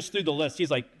just goes through the list.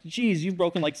 He's like, geez, you've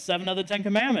broken like 7 of the 10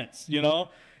 commandments,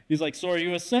 He's like, so are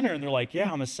you a sinner? And they're like,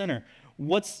 yeah, I'm a sinner.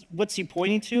 What's he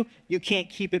pointing to? You can't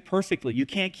keep it perfectly. You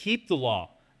can't keep the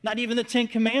law. Not even the 10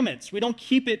 commandments. We don't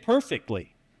keep it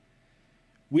perfectly.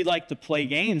 We like to play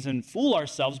games and fool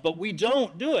ourselves, but we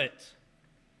don't do it.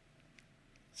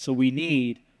 So we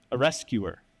need a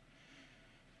rescuer.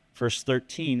 Verse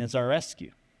 13 is our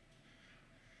rescue.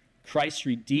 Christ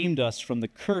redeemed us from the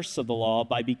curse of the law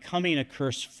by becoming a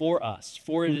curse for us.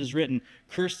 For it is written,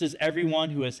 cursed is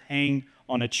everyone who is hanged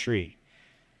on a tree.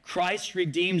 Christ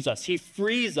redeems us. He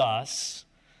frees us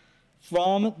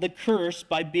from the curse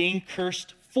by being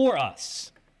cursed for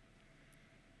us.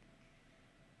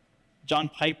 John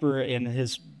Piper,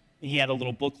 he had a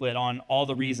little booklet on all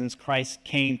the reasons Christ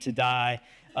came to die.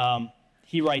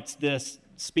 He writes this,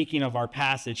 speaking of our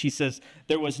passage. He says,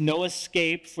 there was no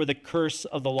escape for the curse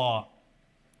of the law,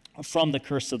 from the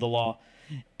curse of the law.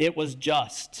 It was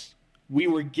just. We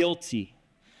were guilty.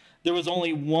 There was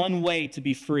only one way to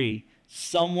be free.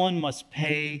 Someone must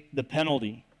pay the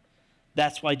penalty.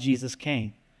 That's why Jesus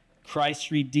came.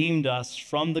 Christ redeemed us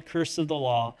from the curse of the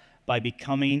law by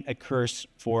becoming a curse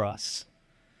for us.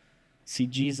 See,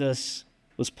 Jesus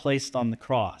was placed on the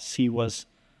cross. He was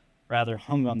rather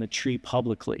hung on the tree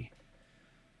publicly.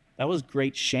 That was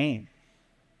great shame.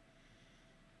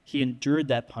 He endured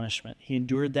that punishment. He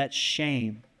endured that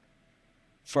shame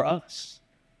for us.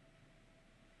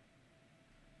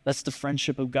 That's the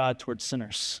friendship of God towards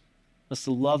sinners. That's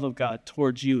the love of God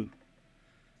towards you,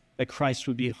 that Christ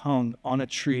would be hung on a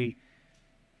tree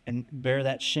and bear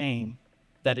that shame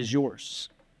that is yours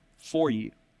for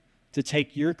you, to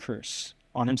take your curse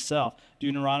on himself.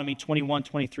 Deuteronomy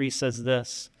 21:23 says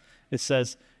this. It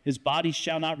says, his body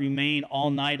shall not remain all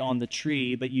night on the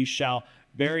tree, but you shall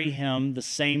bury him the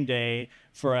same day,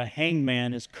 for a hanged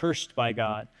man is cursed by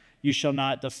God. You shall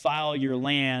not defile your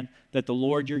land that the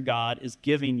Lord your God is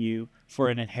giving you for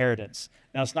an inheritance.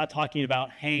 Now, it's not talking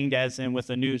about hanged as in with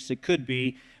a noose. It could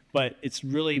be, but it's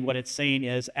really what it's saying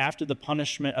is after the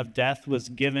punishment of death was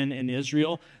given in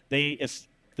Israel,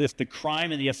 if the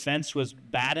crime and the offense was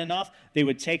bad enough, they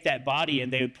would take that body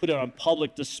and they would put it on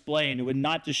public display, and it would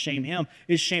not just shame him,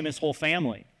 it shame his whole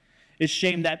family. It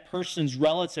shamed that person's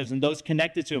relatives and those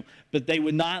connected to him, but they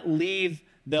would not leave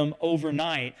them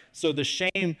overnight. So the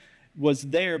shame was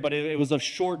there, but it was of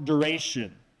short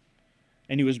duration,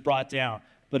 and he was brought down.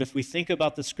 But if we think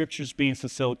about the scriptures being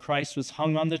fulfilled, Christ was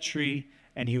hung on the tree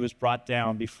and he was brought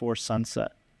down before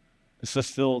sunset. It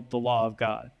fulfilled the law of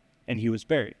God, and he was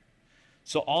buried.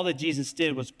 So all that Jesus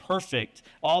did was perfect.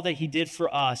 All that he did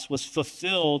for us was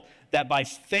fulfilled, that by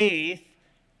faith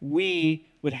we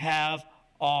would have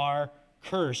our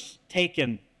curse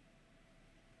taken.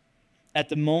 At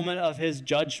the moment of his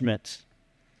judgment,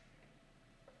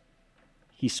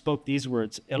 he spoke these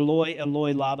words, Eloi,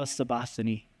 Eloi, lama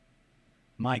sabachthani.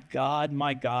 My God,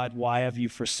 why have you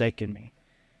forsaken me?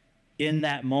 In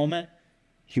that moment,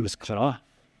 he was cut off.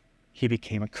 He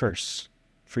became a curse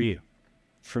for you,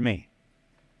 for me,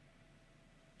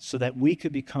 so that we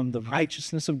could become the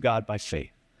righteousness of God by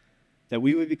faith, that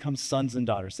we would become sons and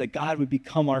daughters, that God would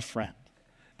become our friend,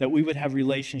 that we would have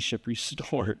relationship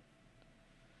restored.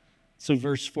 So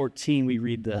verse 14, we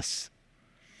read this,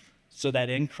 so that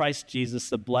in Christ Jesus,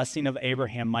 the blessing of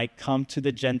Abraham might come to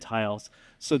the Gentiles,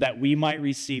 so that we might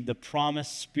receive the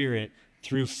promised Spirit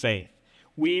through faith.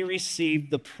 We received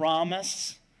the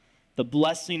promise, the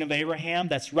blessing of Abraham,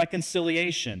 that's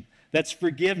reconciliation, that's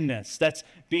forgiveness, that's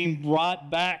being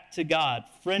brought back to God,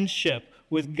 friendship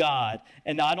with God.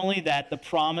 And not only that, the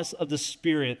promise of the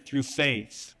Spirit through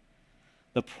faith.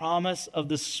 The promise of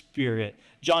the Spirit.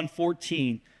 John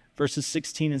 14, verses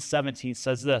 16 and 17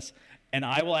 says this, and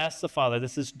I will ask the Father,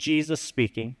 this is Jesus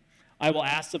speaking, I will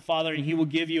ask the Father, and he will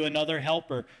give you another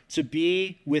helper to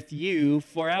be with you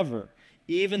forever,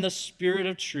 even the Spirit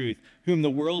of truth, whom the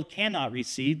world cannot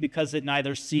receive because it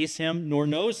neither sees him nor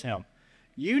knows him.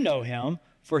 You know him,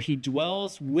 for he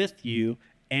dwells with you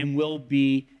and will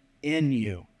be in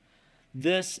you.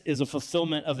 This is a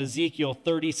fulfillment of Ezekiel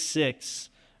 36,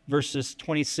 verses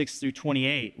 26 through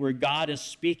 28, where God is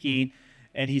speaking,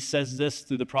 and he says this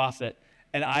through the prophet,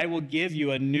 and I will give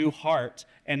you a new heart,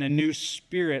 and a new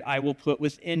spirit I will put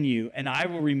within you, and I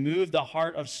will remove the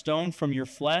heart of stone from your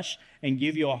flesh and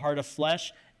give you a heart of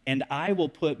flesh, and I will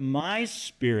put my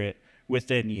spirit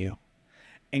within you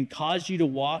and cause you to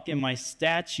walk in my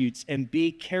statutes and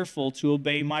be careful to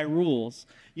obey my rules.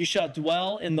 You shall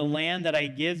dwell in the land that I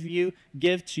give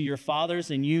to your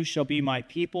fathers, and you shall be my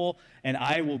people, and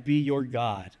I will be your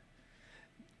God.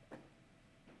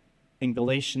 And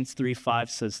Galatians 3:5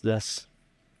 says this,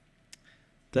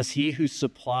 Does he who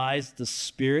supplies the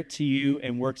Spirit to you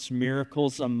and works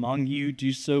miracles among you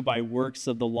do so by works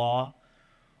of the law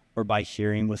or by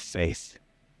hearing with faith?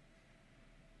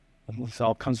 And this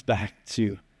all comes back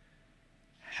to,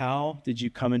 how did you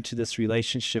come into this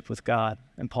relationship with God?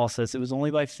 And Paul says it was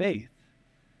only by faith.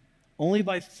 Only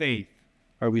by faith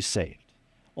are we saved.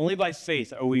 Only by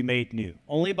faith are we made new.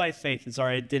 Only by faith is our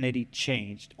identity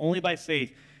changed. Only by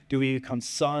faith do we become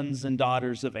sons and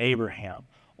daughters of Abraham.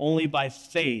 Only by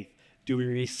faith do we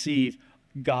receive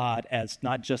God as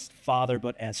not just Father,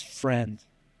 but as friend.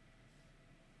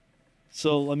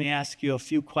 So let me ask you a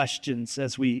few questions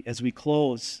as we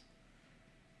close.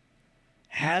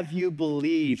 Have you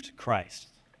believed Christ?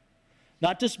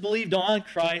 Not just believed on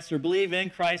Christ or believe in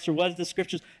Christ or what is the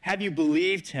scriptures. Have you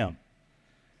believed him?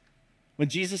 When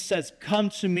Jesus says, come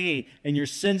to me and your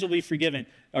sins will be forgiven,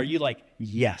 are you like,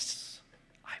 yes,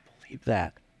 I believe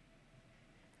that?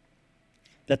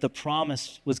 That the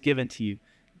promise was given to you.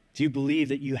 Do you believe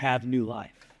that you have new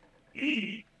life?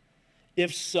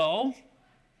 If so,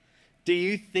 do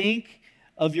you think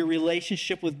of your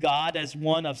relationship with God as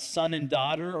one of son and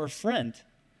daughter or friend?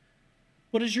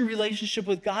 What does your relationship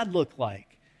with God look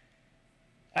like?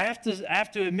 I have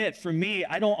to admit, for me,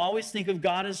 I don't always think of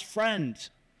God as friend.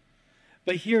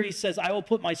 But here he says, I will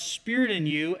put my spirit in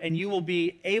you and you will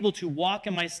be able to walk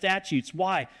in my statutes.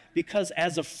 Why? Because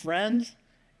as a friend,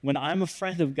 when I'm a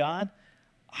friend of God,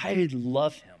 I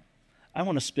love him. I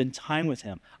want to spend time with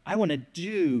him. I want to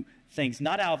do things,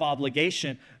 not out of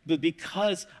obligation, but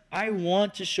because I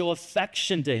want to show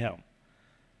affection to him.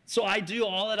 So I do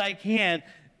all that I can,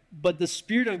 but the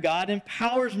Spirit of God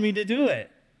empowers me to do it.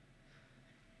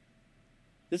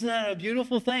 Isn't that a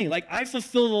beautiful thing? Like, I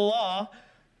fulfill the law,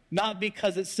 not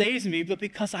because it saves me, but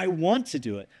because I want to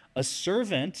do it. A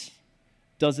servant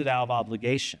does it out of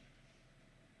obligation.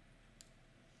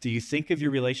 Do you think of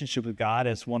your relationship with God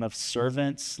as one of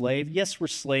servant, slave? Yes, we're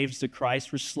slaves to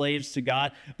Christ. We're slaves to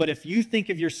God. But if you think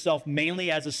of yourself mainly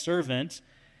as a servant,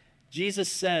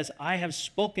 Jesus says, I have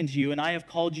spoken to you and I have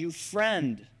called you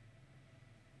friend.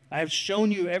 I have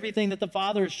shown you everything that the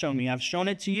Father has shown me. I've shown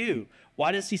it to you.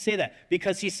 Why does he say that?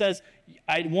 Because he says,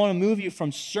 I want to move you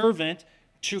from servant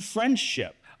to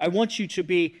friendship. I want you to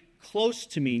be close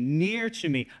to me, near to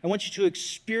me. I want you to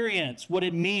experience what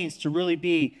it means to really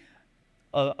be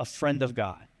a friend of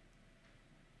God,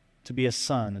 to be a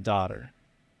son, a daughter.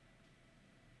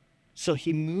 So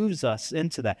he moves us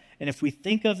into that. And if we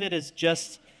think of it as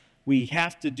just we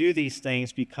have to do these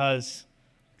things because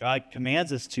God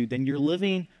commands us to, then you're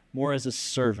living more as a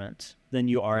servant than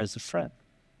you are as a friend.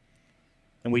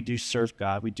 And we do serve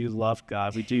God. We do love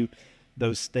God. We do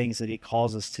those things that he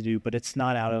calls us to do, but it's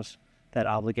not out of that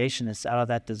obligation. It's out of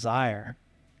that desire.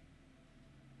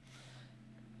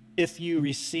 If you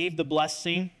receive the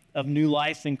blessing of new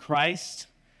life in Christ,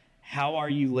 how are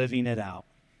you living it out?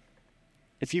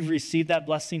 If you've received that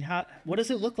blessing, what does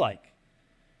it look like?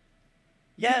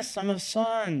 Yes, I'm a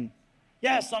son.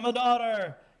 Yes, I'm a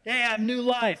daughter. Hey, I have new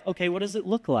life. Okay, what does it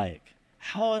look like?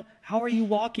 How are you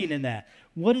walking in that?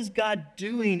 What is God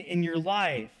doing in your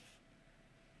life?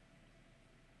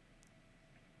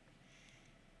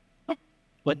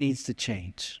 What needs to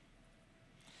change?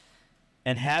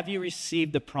 And have you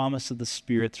received the promise of the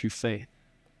Spirit through faith?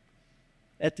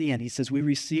 At the end, he says, we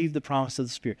received the promise of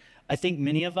the Spirit. I think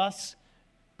many of us,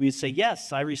 we would say,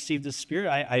 yes, I received the Spirit.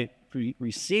 I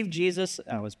received Jesus.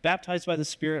 I was baptized by the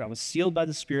Spirit. I was sealed by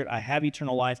the Spirit. I have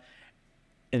eternal life.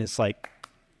 And it's like,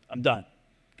 I'm done.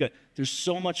 Good. There's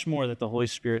so much more that the Holy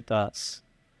Spirit does.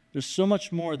 There's so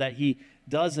much more that he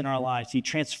does in our lives. He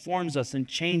transforms us and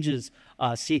changes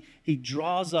us. He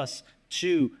draws us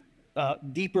to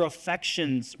deeper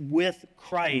affections with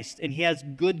Christ, and he has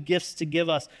good gifts to give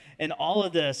us. And all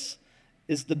of this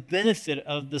is the benefit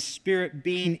of the Spirit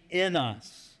being in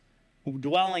us,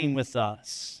 dwelling with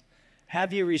us.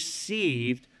 Have you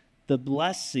received the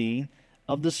blessing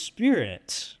of the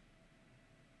Spirit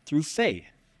through faith?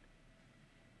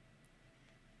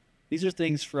 These are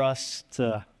things for us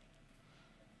to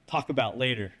talk about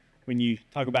later when you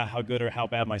talk about how good or how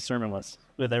bad my sermon was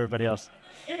with everybody else.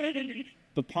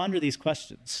 But ponder these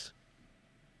questions.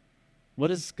 What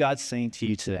is God saying to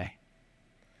you today?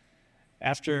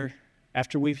 After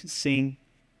we sing,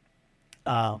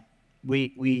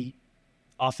 we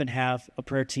often have a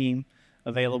prayer team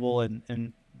available,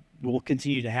 and we'll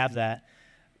continue to have that.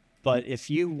 But if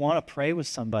you want to pray with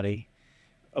somebody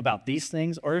about these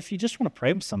things, or if you just want to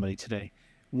pray with somebody today,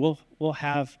 we'll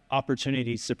have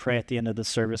opportunities to pray at the end of the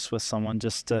service with someone,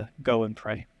 just to go and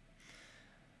pray.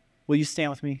 Will you stand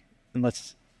with me? And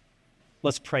let's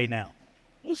pray now.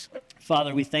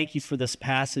 Father, we thank you for this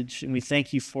passage, and we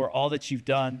thank you for all that you've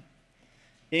done.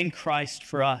 in Christ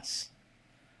for us.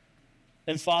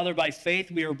 And Father, by faith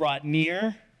we are brought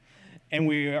near, and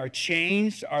we are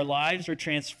changed. Our lives are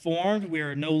transformed. We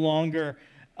are no longer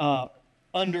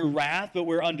under wrath, but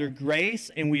we're under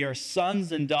grace, and we are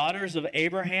sons and daughters of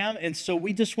Abraham. And so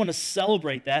we just want to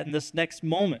celebrate that in this next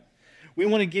moment. We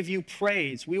want to give you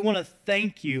praise. We want to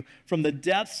thank you from the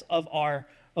depths of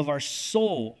our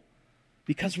soul,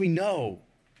 because we know.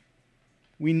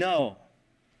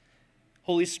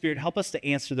 Holy Spirit, help us to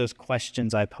answer those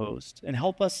questions I posed, and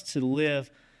help us to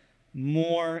live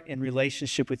more in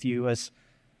relationship with you as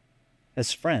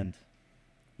friend.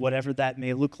 Whatever that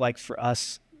may look like for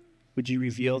us, would you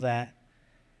reveal that,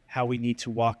 how we need to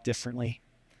walk differently?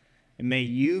 And may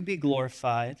you be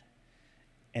glorified,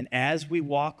 and as we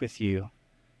walk with you,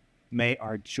 may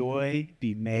our joy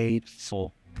be made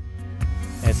full.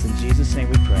 And it's in Jesus' name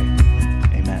we pray.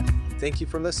 Amen. Thank you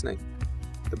for listening.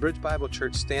 The Bridge Bible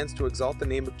Church stands to exalt the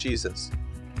name of Jesus.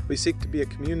 We seek to be a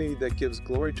community that gives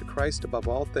glory to Christ above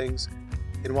all things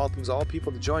and welcomes all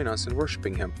people to join us in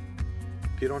worshiping Him.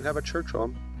 If you don't have a church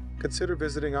home, consider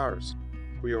visiting ours.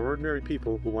 We are ordinary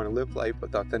people who want to live life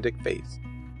with authentic faith.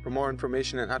 For more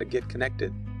information on how to get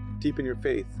connected, deepen your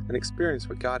faith, and experience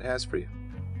what God has for you,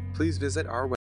 please visit our website.